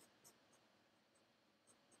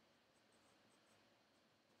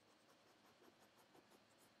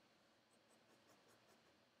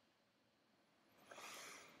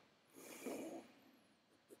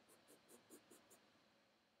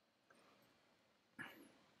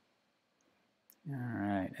 All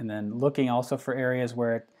right, and then looking also for areas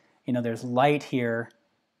where, there's light here,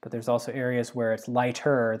 but there's also areas where it's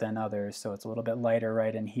lighter than others, so it's a little bit lighter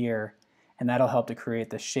right in here, and that'll help to create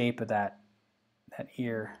the shape of that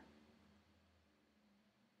ear.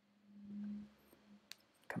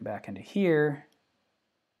 Come back into here,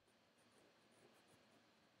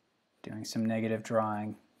 doing some negative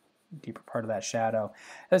drawing, deeper part of that shadow.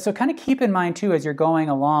 So kind of keep in mind too, as you're going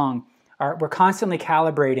along, we're constantly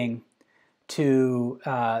calibrating to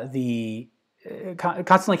the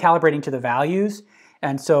values.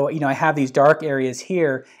 And so, I have these dark areas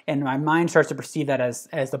here, and my mind starts to perceive that as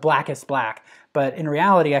the blackest black. But in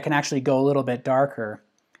reality, I can actually go a little bit darker.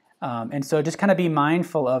 And so just kind of be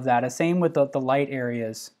mindful of that. Same with the light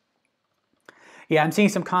areas. Yeah, I'm seeing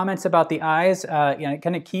some comments about the eyes.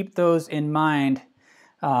 Kind of keep those in mind.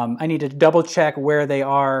 I need to double check where they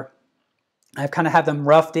are. I've kind of have them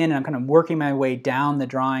roughed in, and I'm kind of working my way down the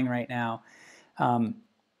drawing right now.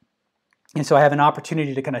 And so I have an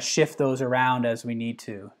opportunity to kind of shift those around as we need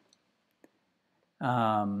to.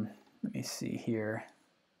 Let me see here.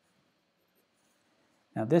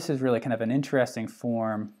 Now this is really kind of an interesting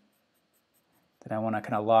form that I want to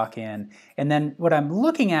kind of lock in. And then what I'm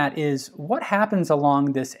looking at is what happens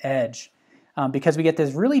along this edge, because we get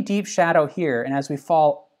this really deep shadow here, and as we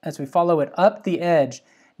follow it up the edge,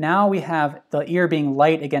 now we have the ear being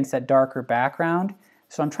light against that darker background.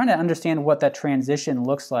 So I'm trying to understand what that transition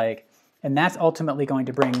looks like, and that's ultimately going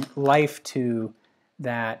to bring life to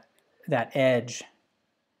that edge.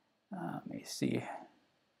 Let me see.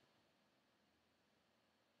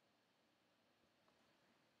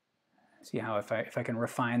 See how if I can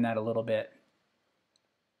refine that a little bit.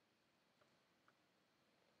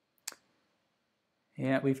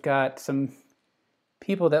 Yeah, we've got some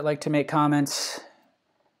people that like to make comments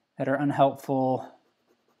that are unhelpful.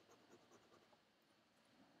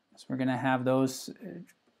 So we're going to have those.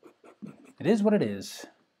 It is what it is.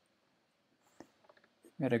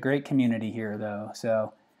 We got a great community here, though.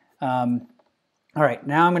 So, all right,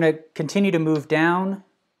 now I'm going to continue to move down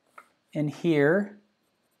in here.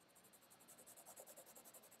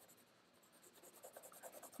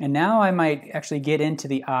 And now I might actually get into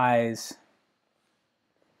the eyes.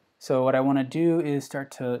 So what I want to do is start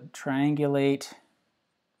to triangulate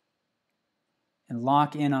and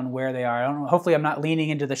lock in on where they are. I don't know, hopefully I'm not leaning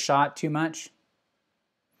into the shot too much.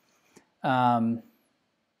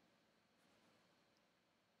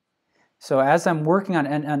 So as I'm working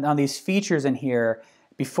on these features in here,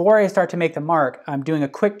 before I start to make the mark, I'm doing a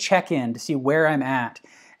quick check-in to see where I'm at.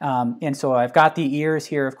 And so I've got the ears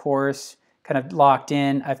here, of course, kind of locked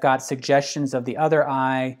in. I've got suggestions of the other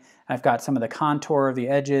eye. I've got some of the contour of the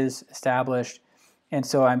edges established. And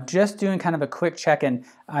so I'm just doing kind of a quick check-in.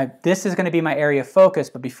 This is going to be my area of focus,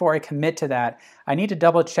 but before I commit to that, I need to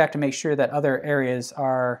double check to make sure that other areas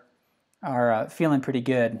are feeling pretty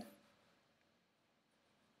good.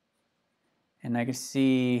 And I can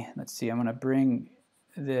see, let's see, I'm going to bring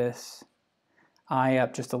this eye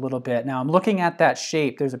up just a little bit. Now I'm looking at that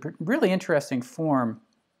shape. There's a really interesting form.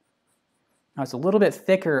 Now it's a little bit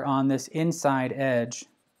thicker on this inside edge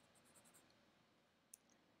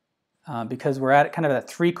because we're at kind of that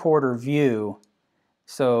 3/4 view.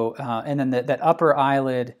 So, and then that upper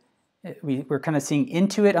eyelid, we're kind of seeing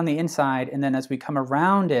into it on the inside, and then as we come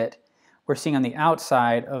around it, we're seeing on the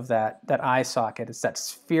outside of that eye socket. It's that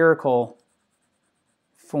spherical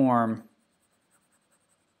form.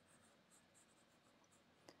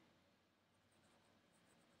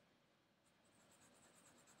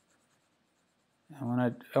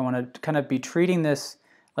 I want to kind of be treating this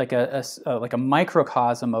like a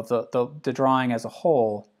microcosm of the drawing as a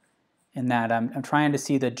whole, in that I'm trying to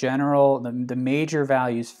see the general, the major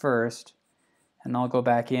values first, and I'll go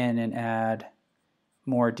back in and add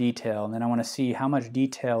more detail. And then I want to see how much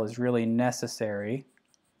detail is really necessary,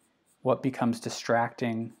 what becomes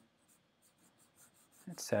distracting,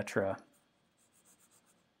 etc.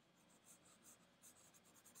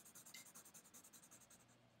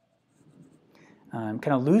 I'm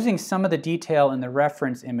kind of losing some of the detail in the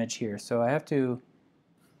reference image here, so I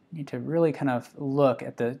need to really kind of look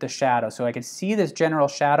at the shadow. So I can see this general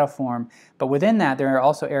shadow form, but within that there are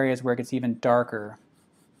also areas where it gets even darker.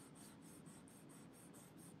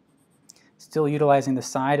 Still utilizing the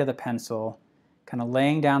side of the pencil, kind of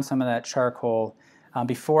laying down some of that charcoal.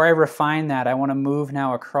 Before I refine that, I want to move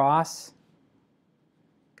now across,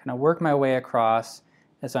 kind of work my way across.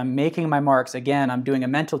 As I'm making my marks, again, I'm doing a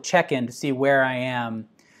mental check-in to see where I am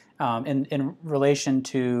in relation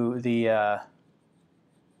to the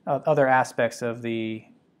other aspects of the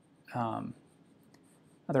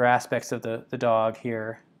dog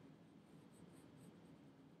here.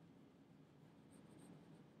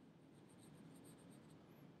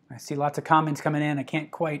 I see lots of comments coming in. I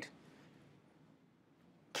can't quite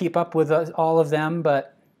keep up with all of them,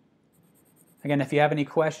 but again, if you have any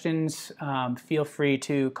questions, feel free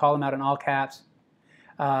to call them out in all caps.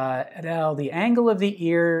 Adele, the angle of the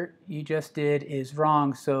ear you just did is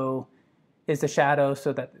wrong, so is the shadow,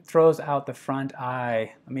 so that it throws out the front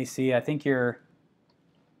eye. Let me see. I think you're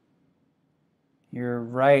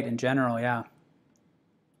right in general, yeah.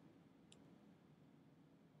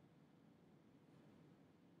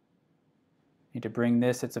 Need to bring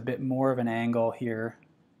this, it's a bit more of an angle here.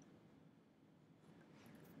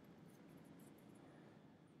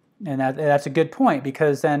 And that's a good point,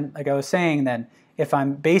 because then, like I was saying, then if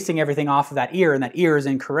I'm basing everything off of that ear and that ear is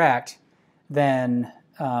incorrect, then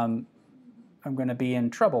I'm going to be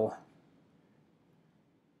in trouble.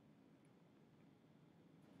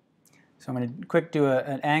 So I'm going to quick do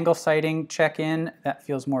an angle sighting check-in. That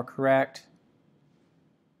feels more correct.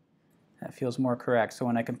 That feels more correct. So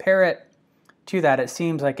when I compare it to that, it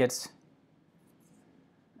seems like it's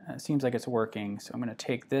working. So I'm going to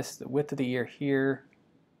take this, the width of the ear here.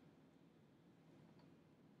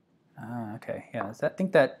 Okay, yeah, I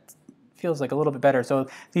think that feels like a little bit better. So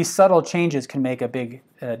these subtle changes can make a big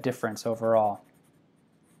difference overall.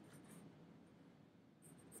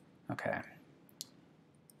 Okay.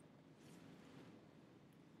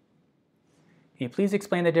 Can you please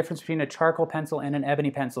explain the difference between a charcoal pencil and an ebony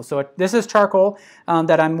pencil? So this is charcoal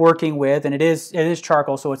that I'm working with, and it is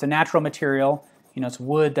charcoal, so it's a natural material. You know, it's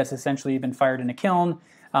wood that's essentially been fired in a kiln,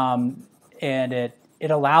 and it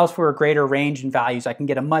allows for a greater range in values. I can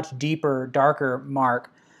get a much deeper, darker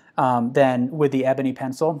mark than with the ebony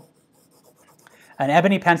pencil. An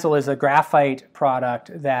ebony pencil is a graphite product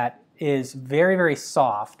that is very, very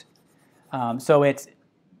soft. So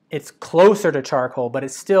it's closer to charcoal, but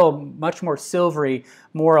it's still much more silvery,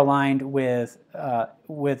 more aligned with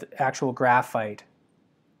actual graphite.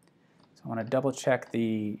 So I want to double check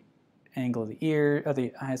the angle of the ear, of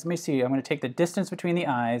the eyes. Let me see. I'm going to take the distance between the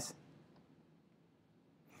eyes.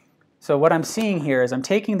 So what I'm seeing here is I'm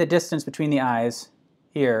taking the distance between the eyes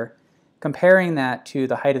here, comparing that to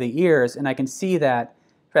the height of the ears, and I can see that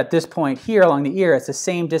at this point here along the ear, it's the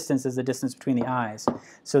same distance as the distance between the eyes.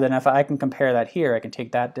 So then if I can compare that here, I can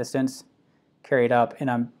take that distance, carry it up, and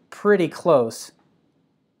I'm pretty close.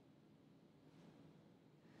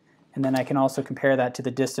 And then I can also compare that to the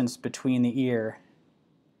distance between the ear.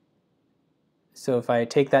 So if I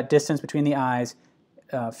take that distance between the eyes,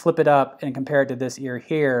 flip it up, and compare it to this ear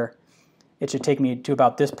here, it should take me to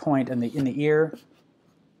about this point in the ear,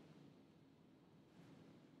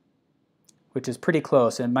 which is pretty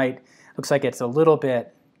close. It looks like it's a little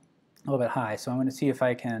bit high. So I'm going to see if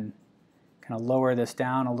I can kind of lower this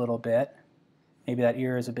down a little bit. Maybe that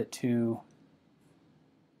ear is a bit too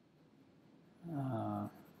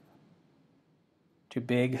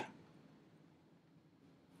big.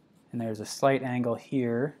 And there's a slight angle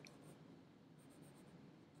here.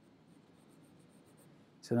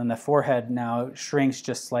 So then the forehead now shrinks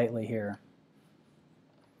just slightly here.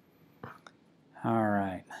 All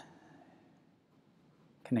right.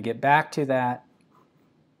 Going to get back to that.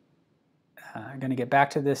 I'm going to get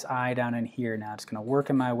back to this eye down in here now. It's going to work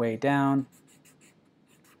my way down.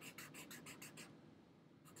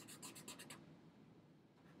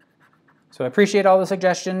 So I appreciate all the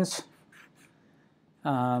suggestions.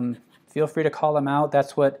 Feel free to call them out.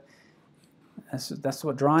 That's what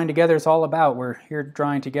drawing together is all about. We're here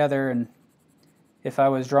drawing together, and if I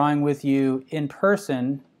was drawing with you in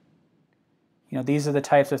person, you know, these are the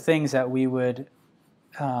types of things that we would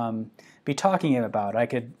be talking about. I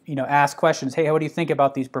could, you know, ask questions. Hey, what do you think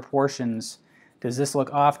about these proportions? Does this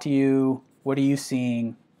look off to you? What are you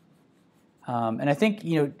seeing? And I think,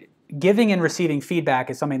 you know, giving and receiving feedback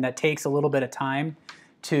is something that takes a little bit of time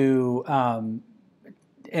to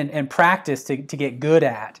and practice to get good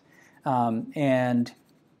at. And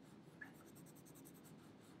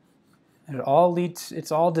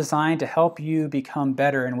it's all designed to help you become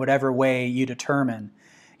better in whatever way you determine.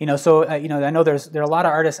 You know, so you know, I know there are a lot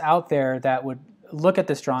of artists out there that would look at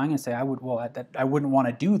this drawing and say, I wouldn't want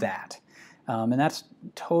to do that, and that's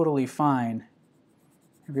totally fine.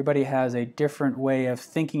 Everybody has a different way of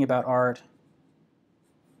thinking about art.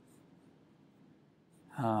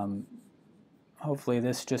 Hopefully,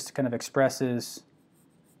 this just kind of expresses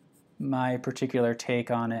my particular take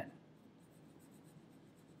on it.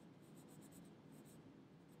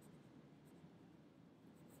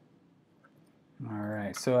 All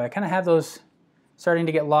right, so I kind of have those starting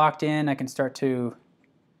to get locked in. I can start to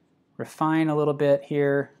refine a little bit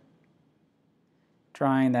here,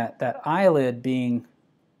 drawing that eyelid being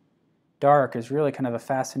dark is really kind of a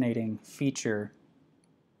fascinating feature.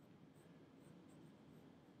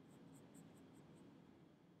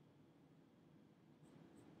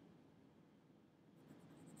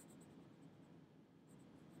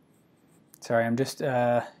 Sorry, I'm just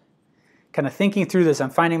kind of thinking through this. I'm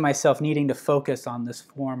finding myself needing to focus on this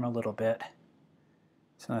form a little bit.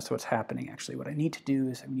 So that's what's happening actually. What I need to do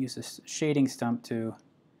is I'm going to use this shading stump to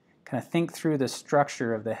kind of think through the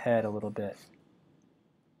structure of the head a little bit.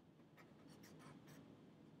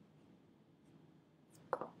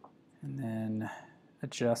 And then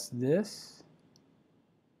adjust this.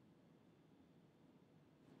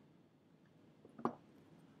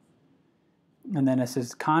 And then this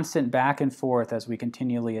is constant back and forth as we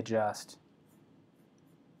continually adjust.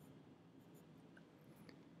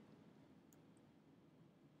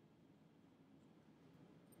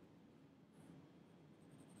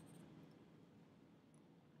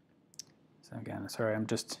 So again, sorry, I'm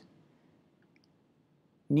just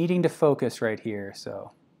needing to focus right here.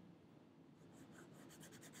 So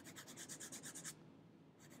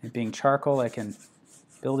it being charcoal, I can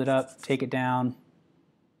build it up, take it down.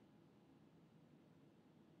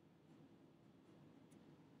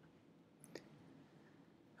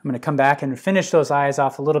 I'm going to come back and finish those eyes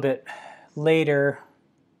off a little bit later.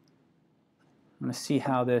 I'm going to see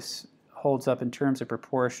how this holds up in terms of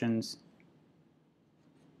proportions.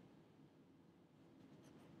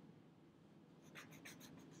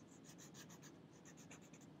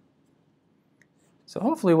 So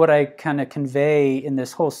hopefully what I kind of convey in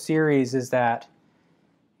this whole series is that,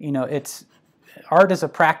 you know, art is a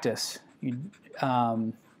practice.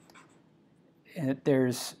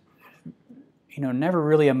 There's, you know, never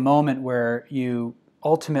really a moment where you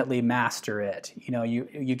ultimately master it. You know,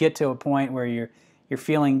 you get to a point where you're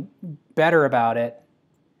feeling better about it,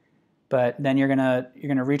 but then you're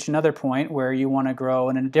gonna reach another point where you want to grow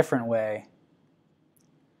in a different way.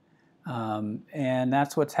 And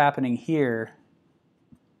that's what's happening here.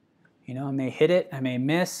 You know, I may hit it, I may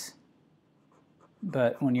miss,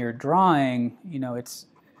 but when you're drawing, you know,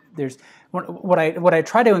 what I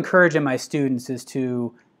try to encourage in my students is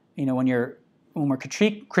to, you know, when we're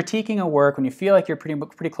critiquing a work, when you feel like you're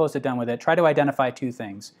pretty close to done with it, try to identify two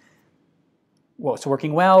things: what's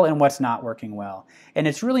working well and what's not working well. And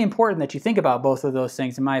it's really important that you think about both of those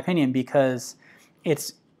things, in my opinion, because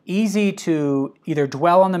it's easy to either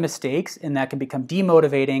dwell on the mistakes, and that can become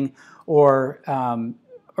demotivating, or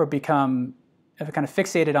become kind of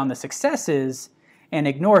fixated on the successes and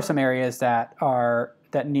ignore some areas that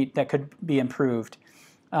could be improved.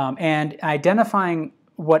 And identifying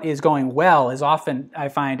what is going well is often, I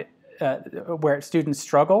find, where students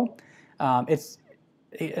struggle. I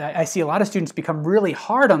see a lot of students become really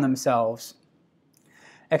hard on themselves,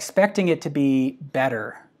 expecting it to be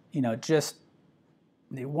better. You know, just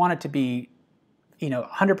they want it to be, you know,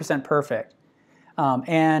 100% perfect.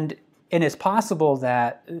 And it's possible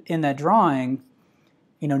that in that drawing,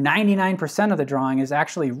 you know, 99% of the drawing is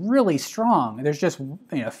actually really strong. There's just, you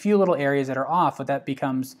know, a few little areas that are off, but that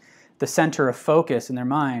becomes the center of focus in their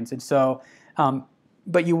minds. And so,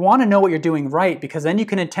 but you want to know what you're doing right, because then you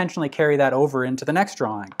can intentionally carry that over into the next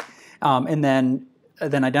drawing, and then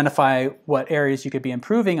identify what areas you could be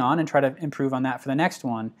improving on and try to improve on that for the next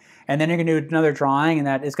one. And then you're going to do another drawing, and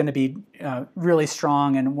that is going to be really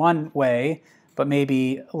strong in one way, but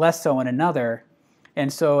maybe less so in another.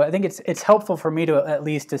 And so I think it's helpful for me to at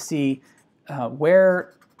least to see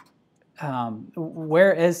where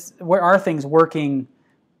are things working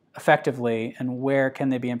effectively, and where can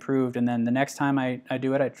they be improved. And then the next time I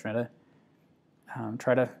do it, I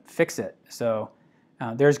try to fix it. So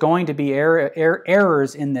there's going to be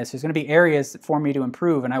errors in this. There's going to be areas for me to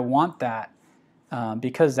improve, and I want that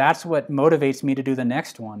because that's what motivates me to do the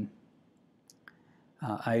next one.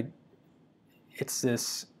 It's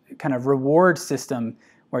this kind of reward system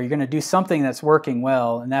where you're going to do something that's working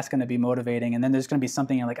well, and that's going to be motivating. And then there's going to be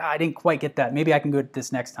something you're like, I didn't quite get that. Maybe I can go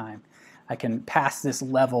this next time. I can pass this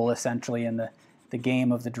level essentially in the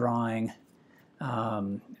game of the drawing.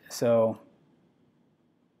 So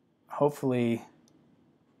hopefully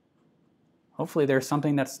there's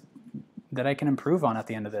something that I can improve on at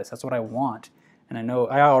the end of this. That's what I want. And I know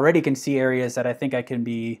I already can see areas that I think I can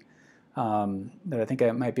be, that I think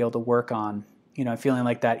I might be able to work on. You know, I'm feeling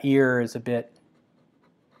like that ear is a bit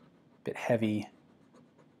heavy.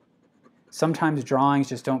 Sometimes drawings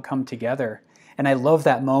just don't come together. And I love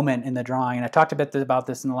that moment in the drawing. And I talked a bit about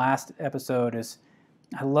this in the last episode.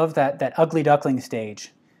 I love that ugly duckling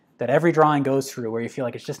stage that every drawing goes through, where you feel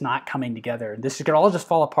like it's just not coming together. This could all just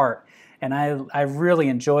fall apart. And I really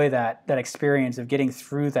enjoy that experience of getting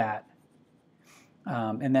through that.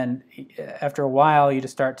 And then after a while, you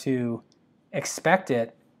just start to expect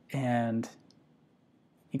it, and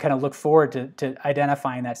you kind of look forward to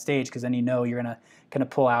identifying that stage, because then you know you're going to kind of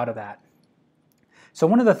pull out of that. So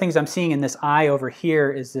one of the things I'm seeing in this eye over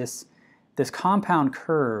here is this compound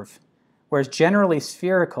curve, where it's generally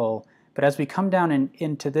spherical, but as we come down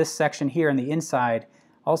into this section here on the inside,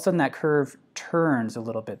 all of a sudden that curve turns a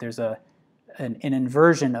little bit. There's an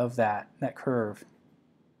inversion of that curve.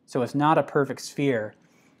 So it's not a perfect sphere.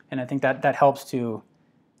 And I think that helps to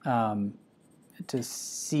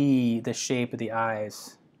see the shape of the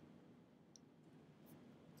eyes.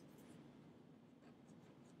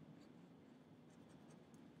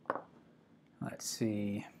 Let's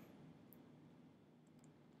see.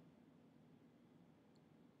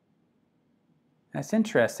 That's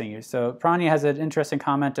interesting. So Pranya has an interesting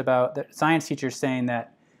comment about the science teacher saying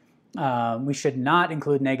that we should not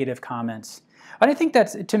include negative comments. But I think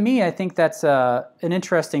that's, to me, I think that's an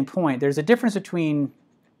interesting point. There's a difference between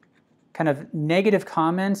kind of negative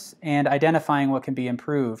comments and identifying what can be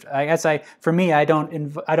improved. I guess for me, I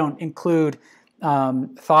don't include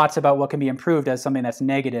thoughts about what can be improved as something that's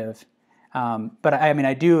negative. But I mean,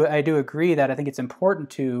 I do agree that I think it's important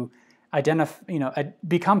to identify,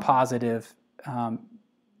 become positive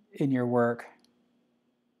in your work.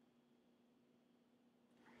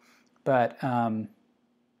 But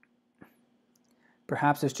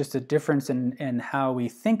perhaps there's just a difference in how we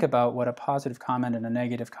think about what a positive comment and a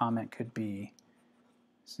negative comment could be.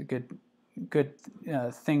 It's a good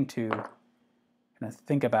thing to kind of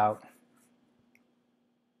think about.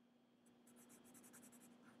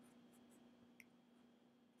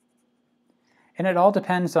 And it all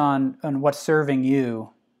depends on what's serving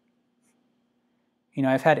you.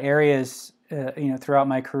 I've had areas, throughout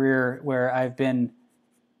my career where I've been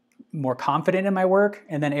more confident in my work,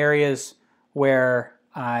 and then areas where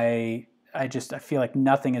I feel like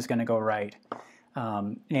nothing is going to go right.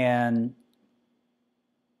 But in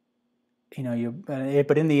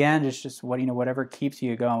the end, it's just whatever keeps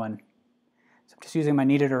you going. So I'm just using my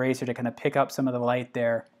kneaded eraser to kind of pick up some of the light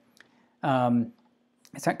there.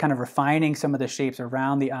 It's kind of refining some of the shapes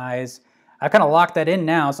around the eyes. I've kind of locked that in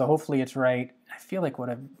now, so hopefully it's right. I feel like what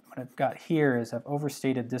I've got here is I've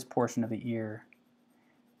overstated this portion of the ear.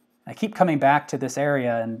 I keep coming back to this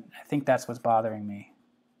area, and I think that's what's bothering me.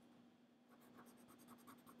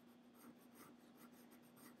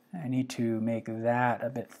 I need to make that a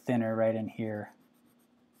bit thinner right in here.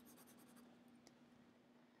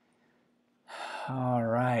 All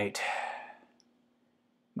right.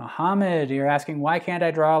 Mohammed, you're asking, why can't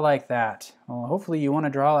I draw like that? Well, hopefully you want to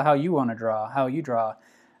draw how you want to draw, how you draw.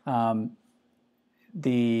 I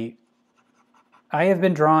have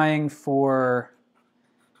been drawing for,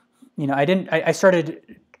 I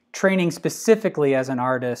started training specifically as an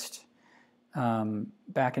artist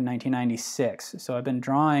back in 1996. So I've been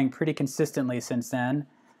drawing pretty consistently since then.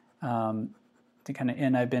 And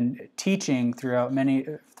I've been teaching throughout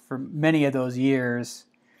for many of those years.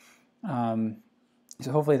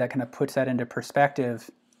 So hopefully that kind of puts that into perspective.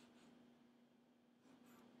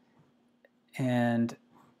 And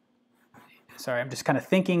sorry, I'm just kind of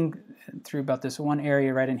thinking through about this one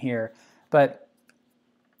area right in here. But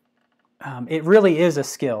it really is a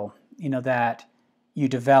skill, that you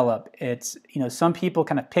develop. It's, some people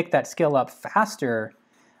kind of pick that skill up faster,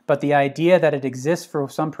 but the idea that it exists for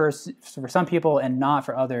some people and not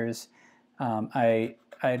for others,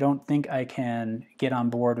 I don't think I can get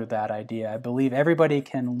on board with that idea. I believe everybody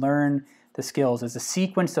can learn the skills. It's a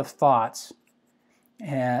sequence of thoughts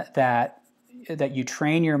that you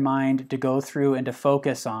train your mind to go through and to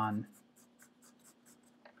focus on.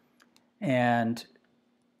 And,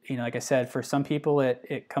 like I said, for some people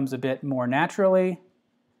it comes a bit more naturally,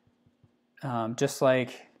 just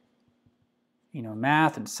like,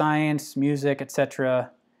 math and science, music,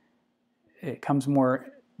 etc. It comes more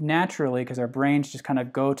naturally because our brains just kind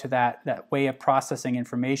of go to that way of processing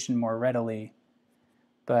information more readily.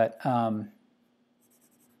 But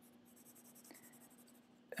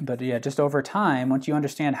yeah, just over time, once you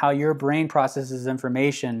understand how your brain processes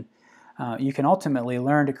information, you can ultimately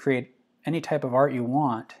learn to create any type of art you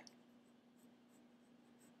want.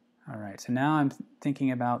 All right, so now I'm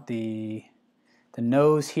thinking about the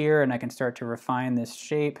nose here, and I can start to refine this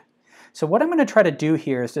shape. So what I'm going to try to do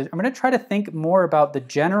here is I'm going to try to think more about the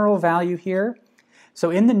general value here.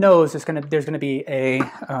 So in the nose, there's going to be a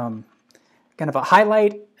kind of a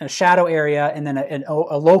highlight, a shadow area, and then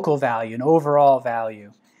a local value, an overall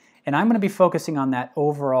value. And I'm going to be focusing on that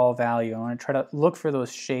overall value. I want to try to look for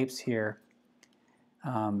those shapes here.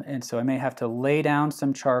 And so I may have to lay down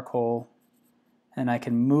some charcoal, and I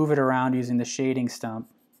can move it around using the shading stump.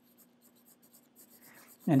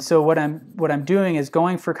 And so what I'm doing is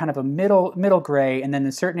going for kind of a middle gray, and then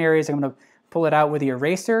in certain areas I'm going to pull it out with the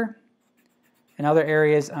eraser. In other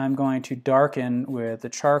areas I'm going to darken with the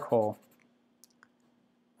charcoal.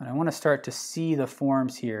 And I want to start to see the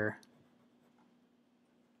forms here.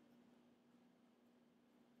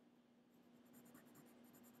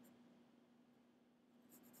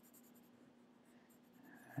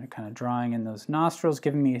 And kind of drawing in those nostrils,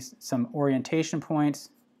 giving me some orientation points.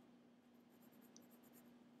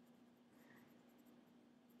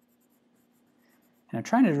 And I'm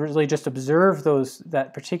trying to really just observe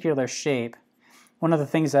that particular shape. One of the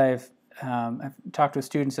things I've talked with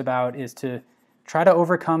students about is to try to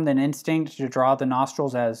overcome an instinct to draw the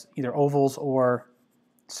nostrils as either ovals or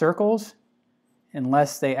circles,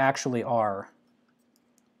 unless they actually are.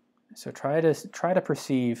 So try to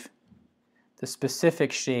perceive the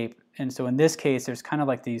specific shape. And so in this case, there's kind of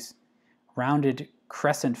like these rounded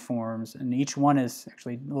crescent forms, and each one is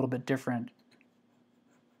actually a little bit different.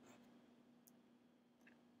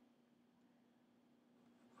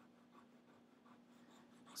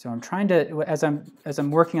 So I'm trying to, as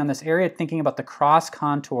I'm working on this area, thinking about the cross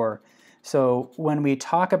contour. So when we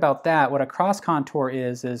talk about that, what a cross contour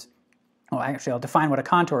is well, actually I'll define what a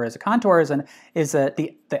contour is. A contour is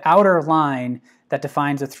the outer line that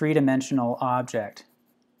defines a three-dimensional object.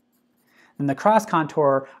 And the cross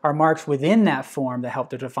contour are marks within that form that help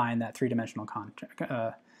to define that three-dimensional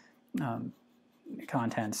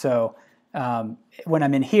content. So when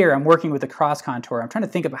I'm in here, I'm working with the cross contour. I'm trying to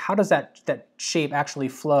think about how does that shape actually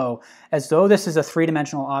flow, as though this is a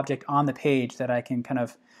three-dimensional object on the page that I can kind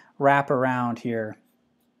of wrap around here.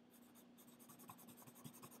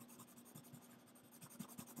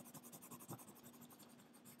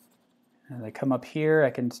 As I come up here, I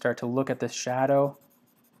can start to look at this shadow.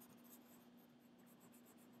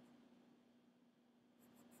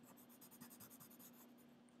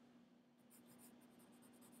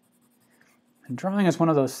 And drawing is one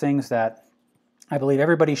of those things that I believe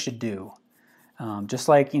everybody should do. Just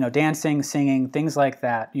like, dancing, singing, things like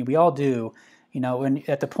that, we all do. When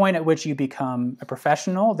at the point at which you become a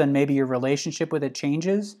professional, then maybe your relationship with it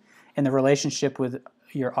changes, and the relationship with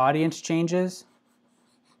your audience changes.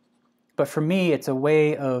 But for me, it's a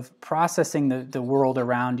way of processing the world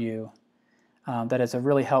around you that is a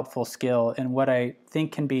really helpful skill. And what I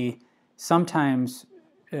think can be sometimes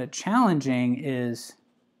challenging is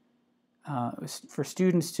for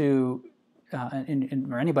students to,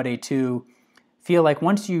 or anybody to feel like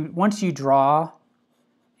once you draw,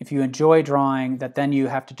 if you enjoy drawing, that then you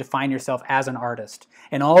have to define yourself as an artist,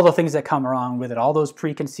 and all the things that come along with it, all those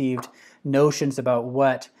preconceived notions about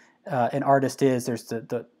what an artist is. There's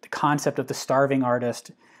the concept of the starving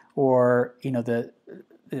artist, or the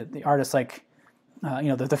artist like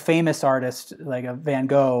the famous artist like a Van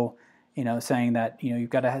Gogh, saying that you've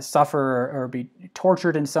got to suffer or be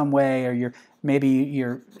tortured in some way, or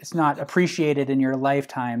it's not appreciated in your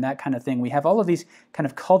lifetime, that kind of thing. We have all of these kind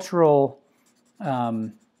of cultural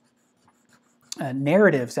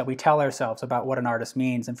narratives that we tell ourselves about what an artist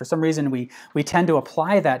means, and for some reason we tend to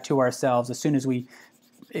apply that to ourselves as soon as we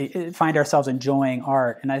find ourselves enjoying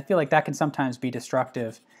art, and I feel like that can sometimes be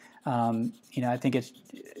destructive. I think it's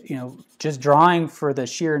just drawing for the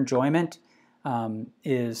sheer enjoyment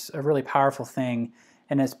is a really powerful thing,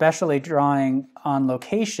 and especially drawing on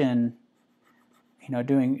location.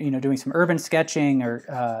 Doing some urban sketching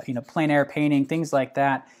or plein air painting, things like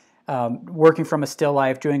that. Working from a still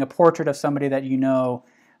life, doing a portrait of somebody that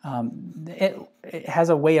it has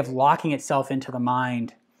a way of locking itself into the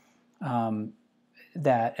mind.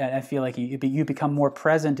 That I feel like you become more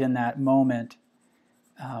present in that moment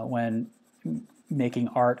when making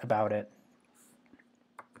art about it.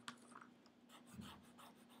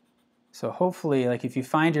 So hopefully, like if you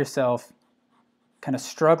find yourself kind of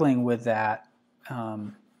struggling with that,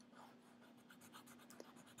 and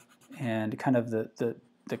kind of the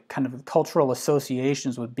kind of cultural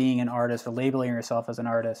associations with being an artist or labeling yourself as an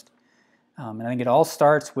artist, and I think it all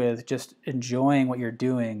starts with just enjoying what you're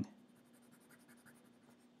doing.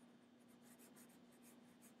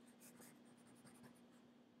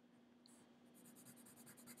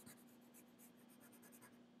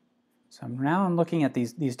 So now I'm looking at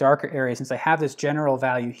these darker areas. Since I have this general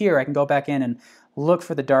value here, I can go back in and look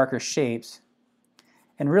for the darker shapes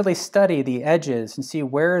and really study the edges and see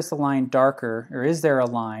where is the line darker, or is there a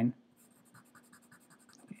line?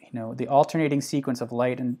 The alternating sequence of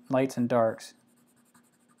lights and darks.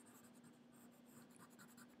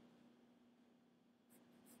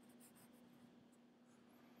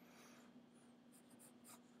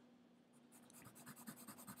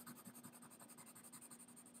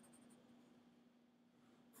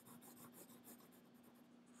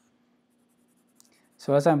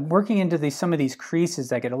 So as I'm working into some of these creases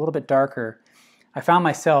that get a little bit darker, I found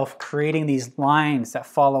myself creating these lines that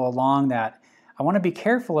follow along that. I want to be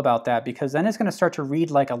careful about that, because then it's going to start to read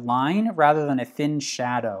like a line rather than a thin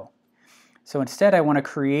shadow. So instead I want to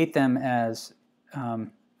create them as, I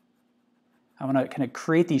want to kind of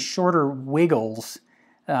create these shorter wiggles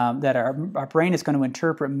that our brain is going to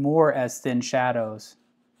interpret more as thin shadows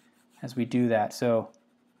as we do that. So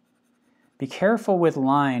be careful with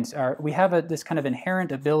lines. We have this kind of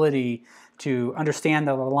inherent ability to understand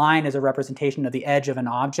that a line is a representation of the edge of an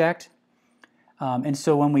object. And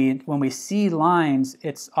so when we see lines,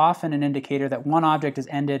 it's often an indicator that one object is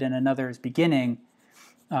ended and another is beginning.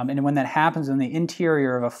 And when that happens in the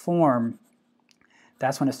interior of a form,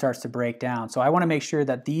 that's when it starts to break down. So I want to make sure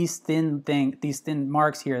that these thin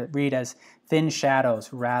marks here read as thin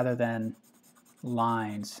shadows rather than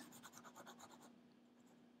lines.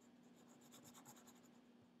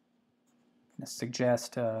 I'm going to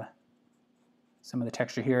suggest some of the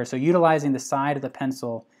texture here. So utilizing the side of the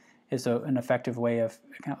pencil is an effective way of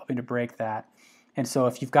kind of helping to break that. And so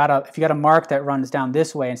if you've got a mark that runs down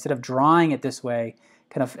this way, instead of drawing it this way,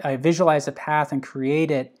 kind of I visualize the path and create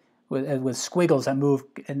it with squiggles that move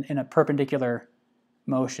in a perpendicular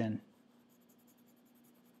motion.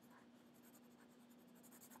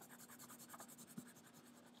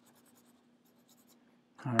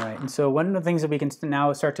 All right, and so one of the things that we can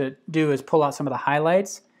now start to do is pull out some of the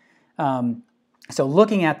highlights. So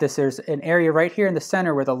looking at this, there's an area right here in the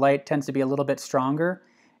center where the light tends to be a little bit stronger,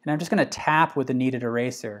 and I'm just going to tap with the kneaded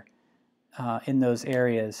eraser in those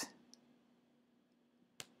areas.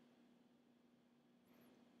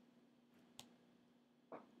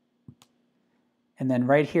 And then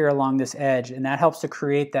right here along this edge, and that helps to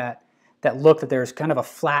create that look that there's kind of a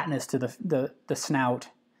flatness to the snout.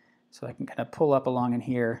 So I can kind of pull up along in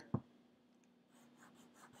here. I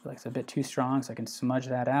feel like it's a bit too strong, so I can smudge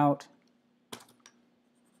that out.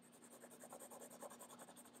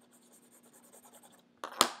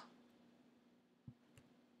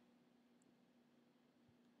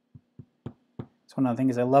 So one of the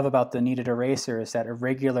things I love about the kneaded eraser is that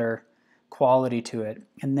irregular quality to it.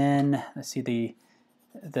 And then let's see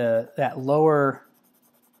that lower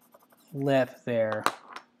lip there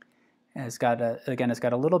has got it's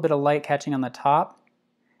got a little bit of light catching on the top,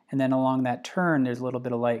 and then along that turn there's a little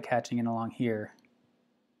bit of light catching in along here.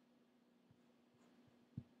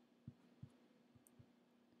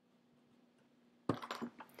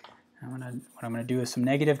 What I'm going to do is some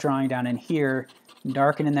negative drawing down in here,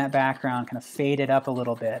 darken in that background, kind of fade it up a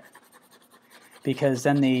little bit, because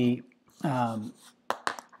then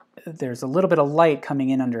there's a little bit of light coming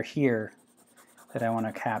in under here that I want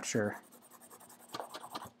to capture.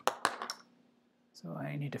 So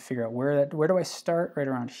I need to figure out where do I start? Right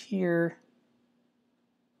around here.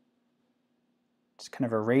 Just kind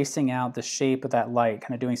of erasing out the shape of that light,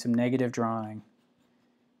 kind of doing some negative drawing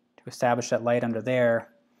to establish that light under there.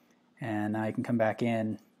 And I can come back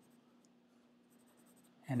in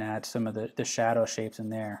and add some of the shadow shapes in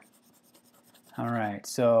there. All right,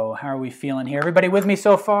 so how are we feeling here? Everybody with me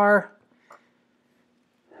so far?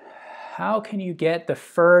 How can you get the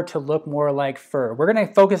fur to look more like fur? We're going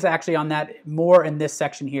to focus actually on that more in this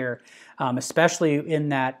section here, especially in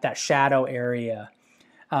that shadow area.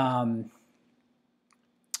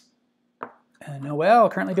 Noelle,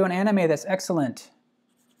 currently doing anime. That's excellent.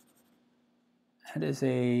 That is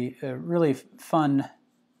a really fun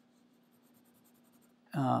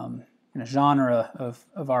genre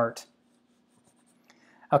of art.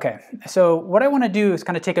 Okay, so what I want to do is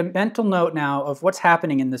kind of take a mental note now of what's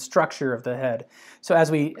happening in the structure of the head. So as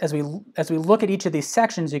we look at each of these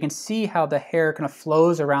sections, you can see how the hair kind of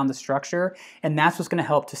flows around the structure, and that's what's going to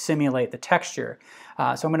help to simulate the texture.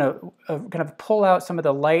 So I'm going to kind of pull out some of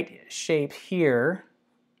the light shape here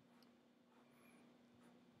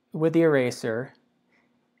with the eraser,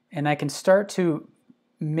 and I can start to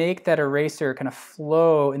make that eraser kind of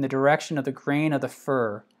flow in the direction of the grain of the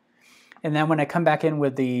fur. And then when I come back in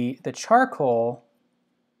with the charcoal,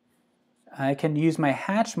 I can use my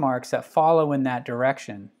hatch marks that follow in that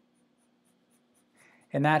direction.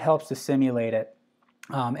 And that helps to simulate it.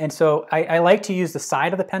 And so I like to use the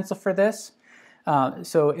side of the pencil for this.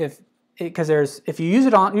 So if you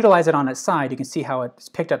utilize it on its side, you can see how it's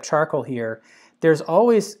picked up charcoal here. There's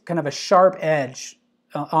always kind of a sharp edge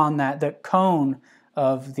on the cone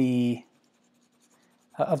of the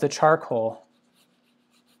charcoal.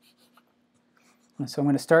 And so I'm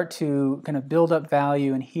going to start to kind of build up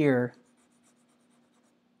value in here,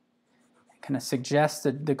 kind of suggest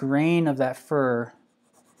the grain of that fur.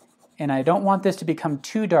 And I don't want this to become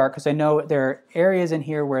too dark because I know there are areas in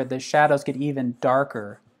here where the shadows get even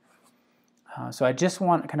darker. So I just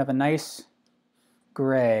want kind of a nice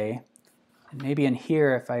gray. And maybe in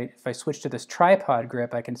here, if I switch to this tripod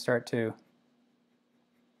grip, I can start to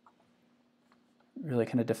really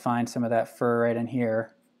kind of define some of that fur right in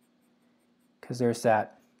here, because there's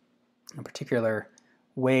that particular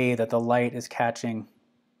way that the light is catching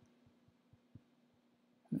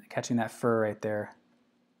catching that fur right there.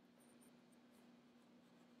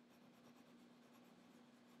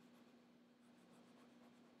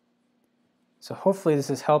 So hopefully this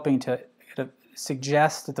is helping to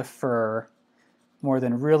suggest the fur more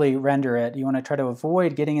than really render it. You want to try to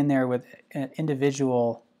avoid getting in there with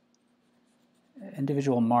individual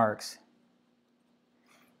marks.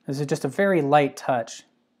 This is just a very light touch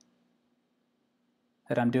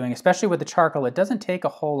that I'm doing, especially with the charcoal. It doesn't take a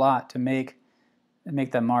whole lot to make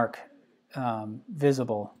the mark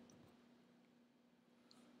visible.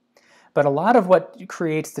 But a lot of what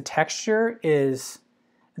creates the texture is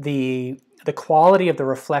the quality of the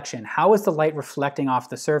reflection. How is the light reflecting off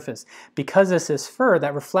the surface? Because this is fur,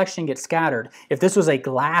 that reflection gets scattered. If this was a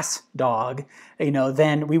glass dog,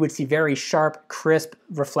 then we would see very sharp, crisp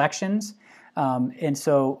reflections. And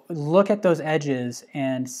so look at those edges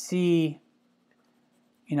and see,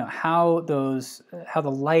 how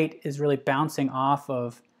the light is really bouncing off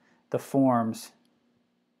of the forms.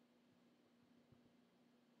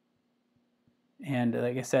 And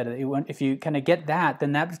like I said, if you kind of get that,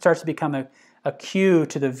 then that starts to become a cue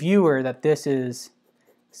to the viewer that this is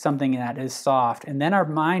something that is soft. And then our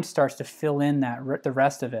mind starts to fill in the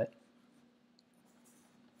rest of it.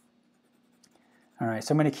 All right,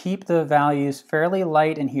 so I'm going to keep the values fairly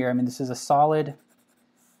light in here. I mean, this is a solid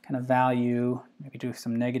kind of value. Maybe do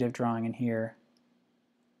some negative drawing in here.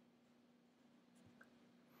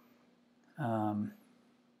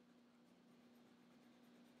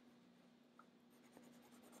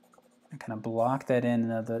 Kind of block that in.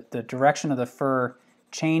 The direction of the fur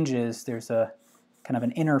changes. There's a kind of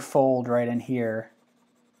an inner fold right in here.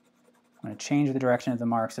 I'm going to change the direction of the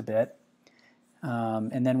marks a bit.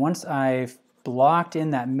 And then once I've blocked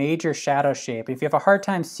in that major shadow shape, if you have a hard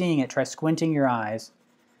time seeing it, try squinting your eyes.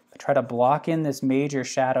 But try to block in this major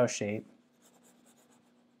shadow shape.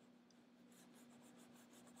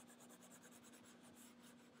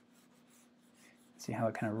 See how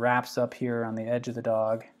it kind of wraps up here on the edge of the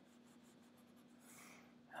dog.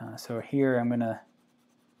 So here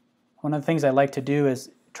one of the things I like to do is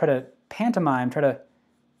try to pantomime, try to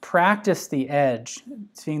practice the edge,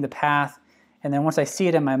 seeing the path, and then once I see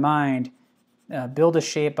it in my mind, build a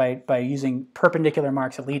shape by using perpendicular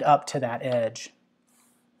marks that lead up to that edge.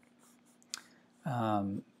 Let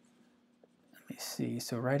me see,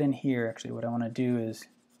 so right in here, actually what I want to do is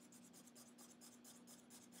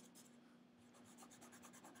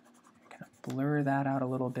kind of blur that out a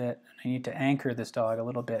little bit. I need to anchor this dog a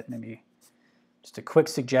little bit, maybe just a quick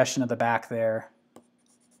suggestion of the back there.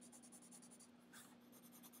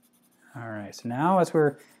 All right, so now as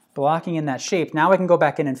we're blocking in that shape, now I can go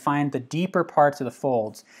back in and find the deeper parts of the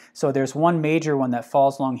folds. So there's one major one that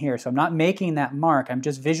falls along here. So I'm not making that mark, I'm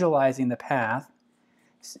just visualizing the path,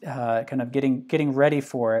 kind of getting ready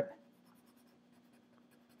for it.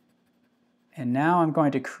 And now I'm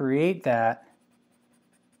going to create that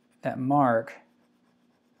mark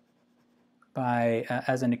by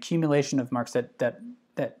as an accumulation of marks that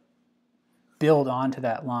build onto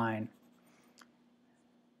that line.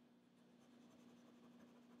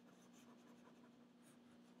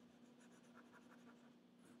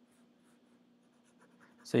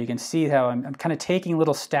 So you can see how I'm kind of taking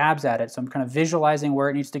little stabs at it. So I'm kind of visualizing where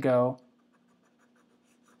it needs to go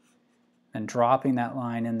and dropping that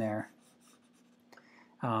line in there.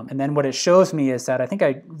 And then what it shows me is that I think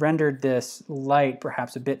I rendered this light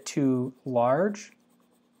perhaps a bit too large.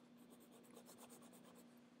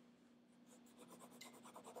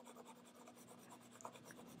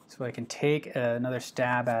 So I can take another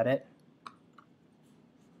stab at it.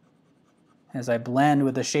 As I blend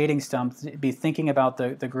with the shading stump, be thinking about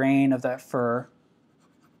the grain of that fur.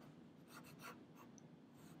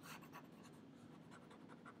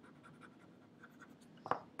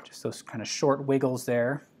 Just those kind of short wiggles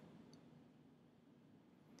there.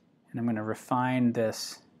 And I'm going to refine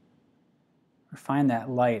that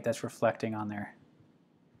light that's reflecting on there.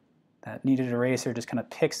 That kneaded eraser just kind of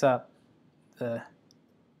picks up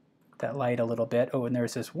that light a little bit. Oh, and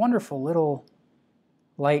there's this wonderful little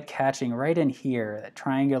light catching right in here, that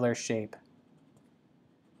triangular shape.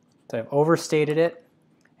 So I've overstated it,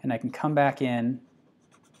 and I can come back in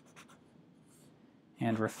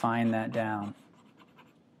and refine that down.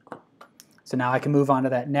 So now I can move on to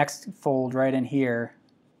that next fold right in here.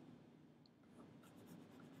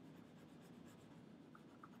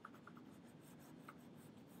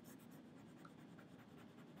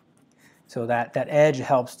 So that edge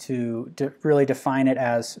helps to really define it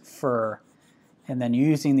as fur. And then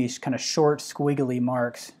using these kind of short, squiggly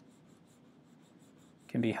marks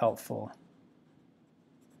can be helpful.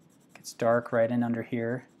 It gets dark right in under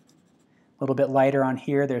here. little bit lighter on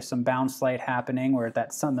here. There's some bounce light happening where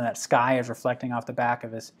some of that sky is reflecting off the back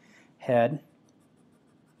of his head.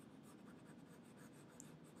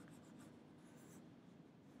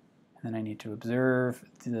 And then I need to observe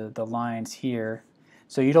the lines here.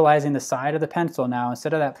 So utilizing the side of the pencil now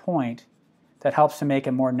instead of that point, that helps to make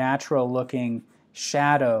a more natural looking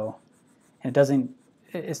shadow. And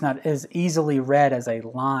it's not as easily read as a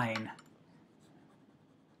line.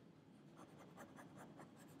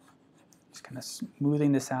 Just kind of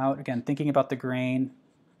smoothing this out. Again, thinking about the grain.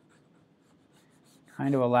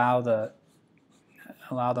 Trying to allow the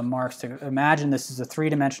marks to imagine this is a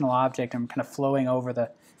three-dimensional object. I'm kind of flowing over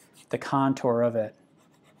the contour of it.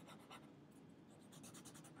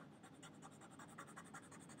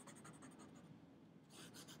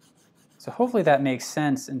 So hopefully that makes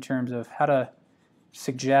sense in terms of how to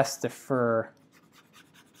suggest the fur.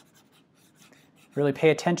 Really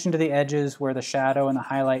pay attention to the edges where the shadow and the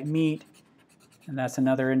highlight meet, and that's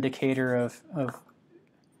another indicator of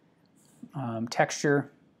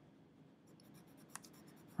texture.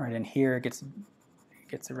 Right in here,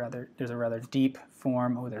 there's a rather deep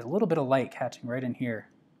form. Oh, there's a little bit of light catching right in here.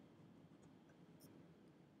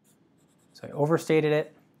 So I overstated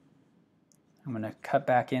it. I'm going to cut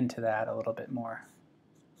back into that a little bit more.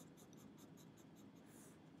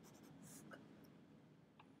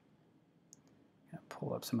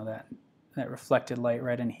 Pull up some of that reflected light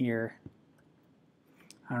right in here.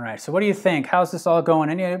 All right, so what do you think? How's this all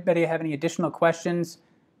going? Anybody have any additional questions?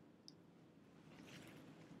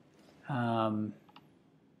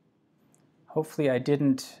 Hopefully I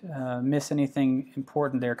didn't miss anything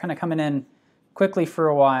important there. Kind of coming in quickly for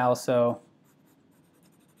a while, so.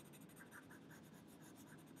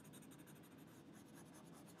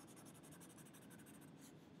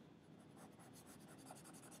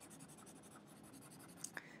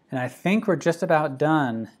 And I think we're just about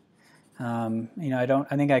done. I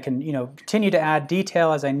think I can, continue to add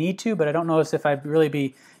detail as I need to, but I don't know if I'd really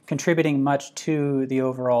be contributing much to the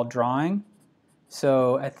overall drawing.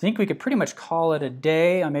 So I think we could pretty much call it a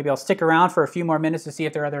day. Maybe I'll stick around for a few more minutes to see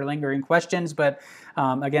if there are other lingering questions. But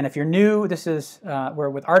again, if you're new, we're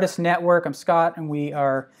with Artist Network. I'm Scott, and we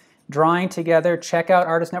are drawing together. Check out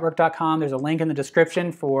artistnetwork.com. There's a link in the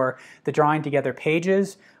description for the Drawing Together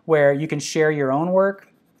pages where you can share your own work.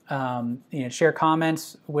 Share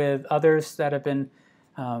comments with others that have been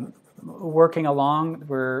working along.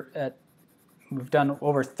 We've done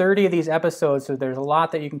over 30 of these episodes, so there's a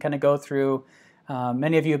lot that you can kind of go through.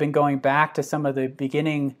 Many of you have been going back to some of the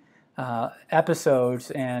beginning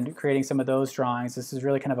episodes and creating some of those drawings. This has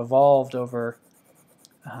really kind of evolved over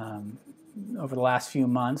the last few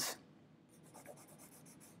months.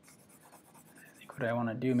 I think what I want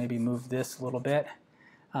to do, maybe move this a little bit.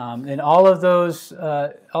 And all of those,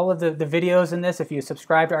 all of the videos in this, if you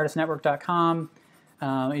subscribe to artistnetwork.com,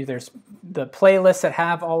 there's the playlists that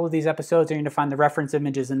have all of these episodes. You're going to find the reference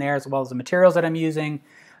images in there as well as the materials that I'm using.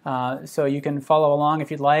 So you can follow along if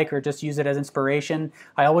you'd like or just use it as inspiration.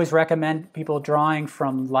 I always recommend people drawing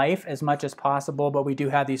from life as much as possible, but we do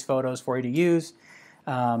have these photos for you to use.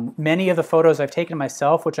 Many of the photos I've taken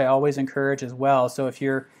myself, which I always encourage as well. So if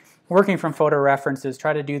you're working from photo references,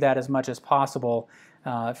 try to do that as much as possible.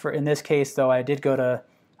 In this case, though, I did go to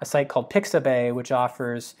a site called Pixabay, which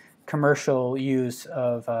offers commercial use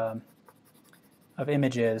of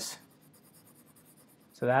images.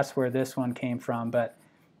 So that's where this one came from. But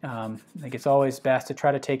I think it's always best to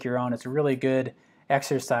try to take your own. It's a really good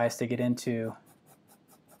exercise to get into.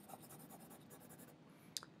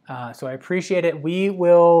 So I appreciate it.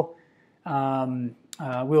 We'll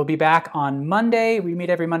be back on Monday. We meet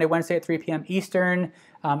every Monday, Wednesday at 3 p.m. Eastern.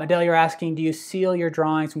 Adele, you're asking, do you seal your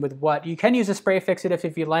drawings with what? You can use a spray fixative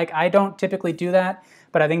if you like. I don't typically do that,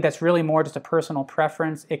 but I think that's really more just a personal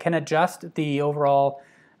preference. It can adjust the overall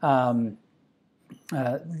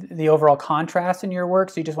contrast in your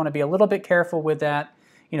work, so you just want to be a little bit careful with that.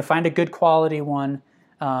 Find a good quality one.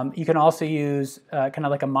 You can also use kind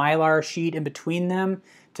of like a Mylar sheet in between them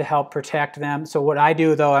to help protect them. So what I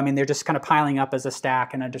do, though, they're just kind of piling up as a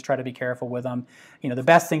stack, and I just try to be careful with them. The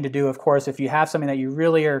best thing to do, of course, if you have something that you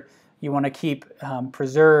want to keep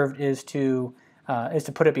preserved, is to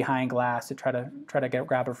put it behind glass to try to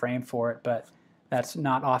grab a frame for it. But that's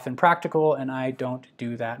not often practical, and I don't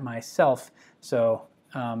do that myself. So.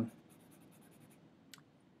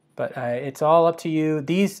 But it's all up to you.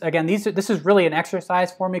 This is really an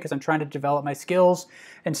exercise for me because I'm trying to develop my skills,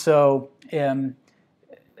 and so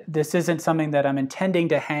this isn't something that I'm intending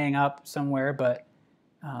to hang up somewhere. But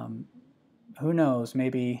who knows?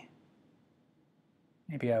 Maybe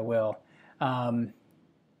I will.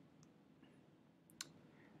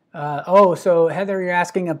 Oh, so Heather, you're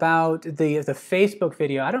asking about the Facebook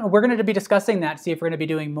video. I don't know. We're going to be discussing that, see if we're going to be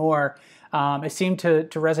doing more. It seemed to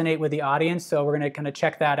resonate with the audience, so we're going to kind of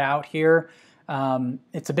check that out here.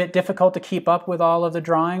 It's a bit difficult to keep up with all of the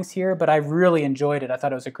drawings here, but I really enjoyed it. I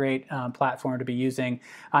thought it was a great platform to be using.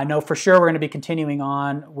 I know for sure we're going to be continuing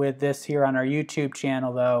on with this here on our YouTube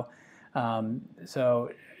channel, though.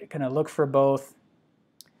 So kind of look for both.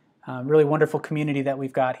 Really wonderful community that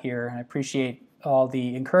we've got here. I appreciate all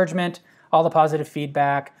the encouragement, all the positive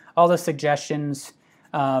feedback, all the suggestions.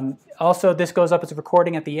 Also, this goes up as a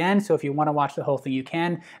recording at the end, so if you want to watch the whole thing, you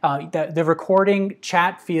can. The recording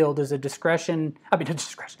chat field is a discretion,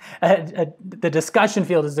 the discussion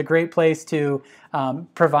field is a great place to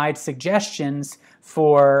provide suggestions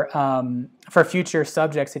for future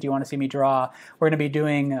subjects that you want to see me draw. We're going to be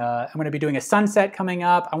doing, I'm going to be doing a sunset coming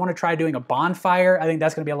up. I want to try doing a bonfire. I think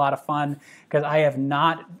that's going to be a lot of fun because I have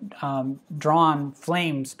not drawn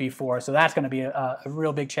flames before, so that's going to be a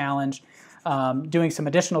real big challenge. Doing some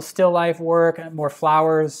additional still life work, more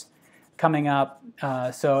flowers coming up.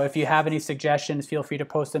 So if you have any suggestions, feel free to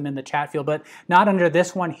post them in the chat field, but not under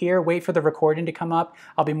this one here. Wait for the recording to come up.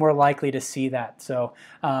 I'll be more likely to see that. So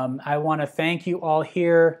I want to thank you all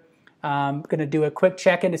here. I'm going to do a quick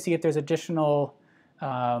check-in to see if there's additional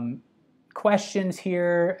questions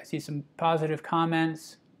here. I see some positive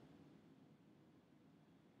comments.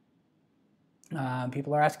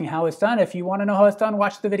 People are asking how it's done. If you want to know how it's done,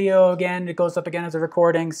 watch the video again. It goes up again as a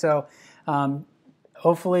recording. So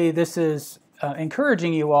hopefully this is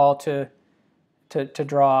encouraging you all to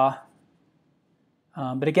draw.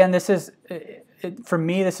 But again, this is, for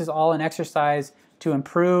me, this is all an exercise to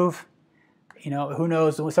improve. You know, who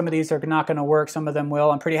knows, some of these are not going to work, some of them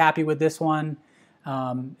will. I'm pretty happy with this one.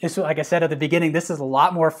 It's, like I said at the beginning, this is a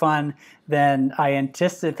lot more fun than I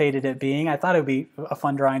anticipated it being. I thought it would be a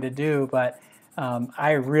fun drawing to do, but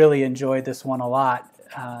I really enjoyed this one a lot.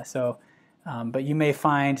 But you may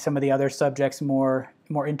find some of the other subjects more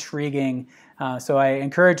intriguing. So I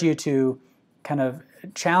encourage you to kind of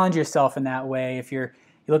challenge yourself in that way. If you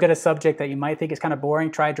look at a subject that you might think is kind of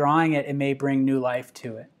boring, try drawing it. It may bring new life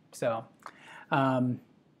to it. So,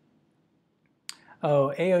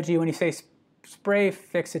 AOG, when you say spray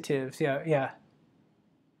fixatives, yeah.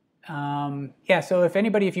 So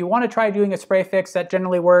if you want to try doing a spray fix, that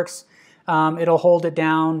generally works. It'll hold it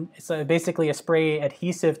down. It's basically a spray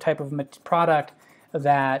adhesive type of product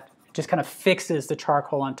that just kind of fixes the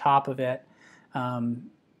charcoal on top of it. But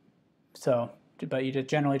you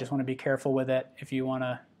generally just want to be careful with it if you want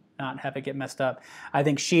to not have it get messed up. I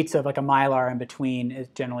think sheets of like a Mylar in between is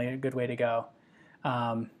generally a good way to go.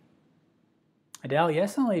 Adele,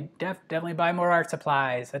 yes, definitely buy more art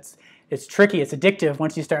supplies. It's tricky, it's addictive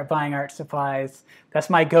once you start buying art supplies. That's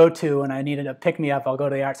my go-to when I needed a pick-me-up. I'll go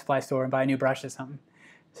to the art supply store and buy a new brush or something.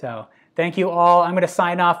 So thank you all. I'm going to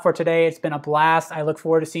sign off for today. It's been a blast. I look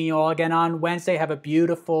forward to seeing you all again on Wednesday. Have a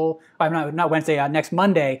beautiful, not Wednesday, next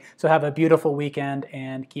Monday. So have a beautiful weekend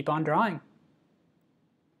and keep on drawing.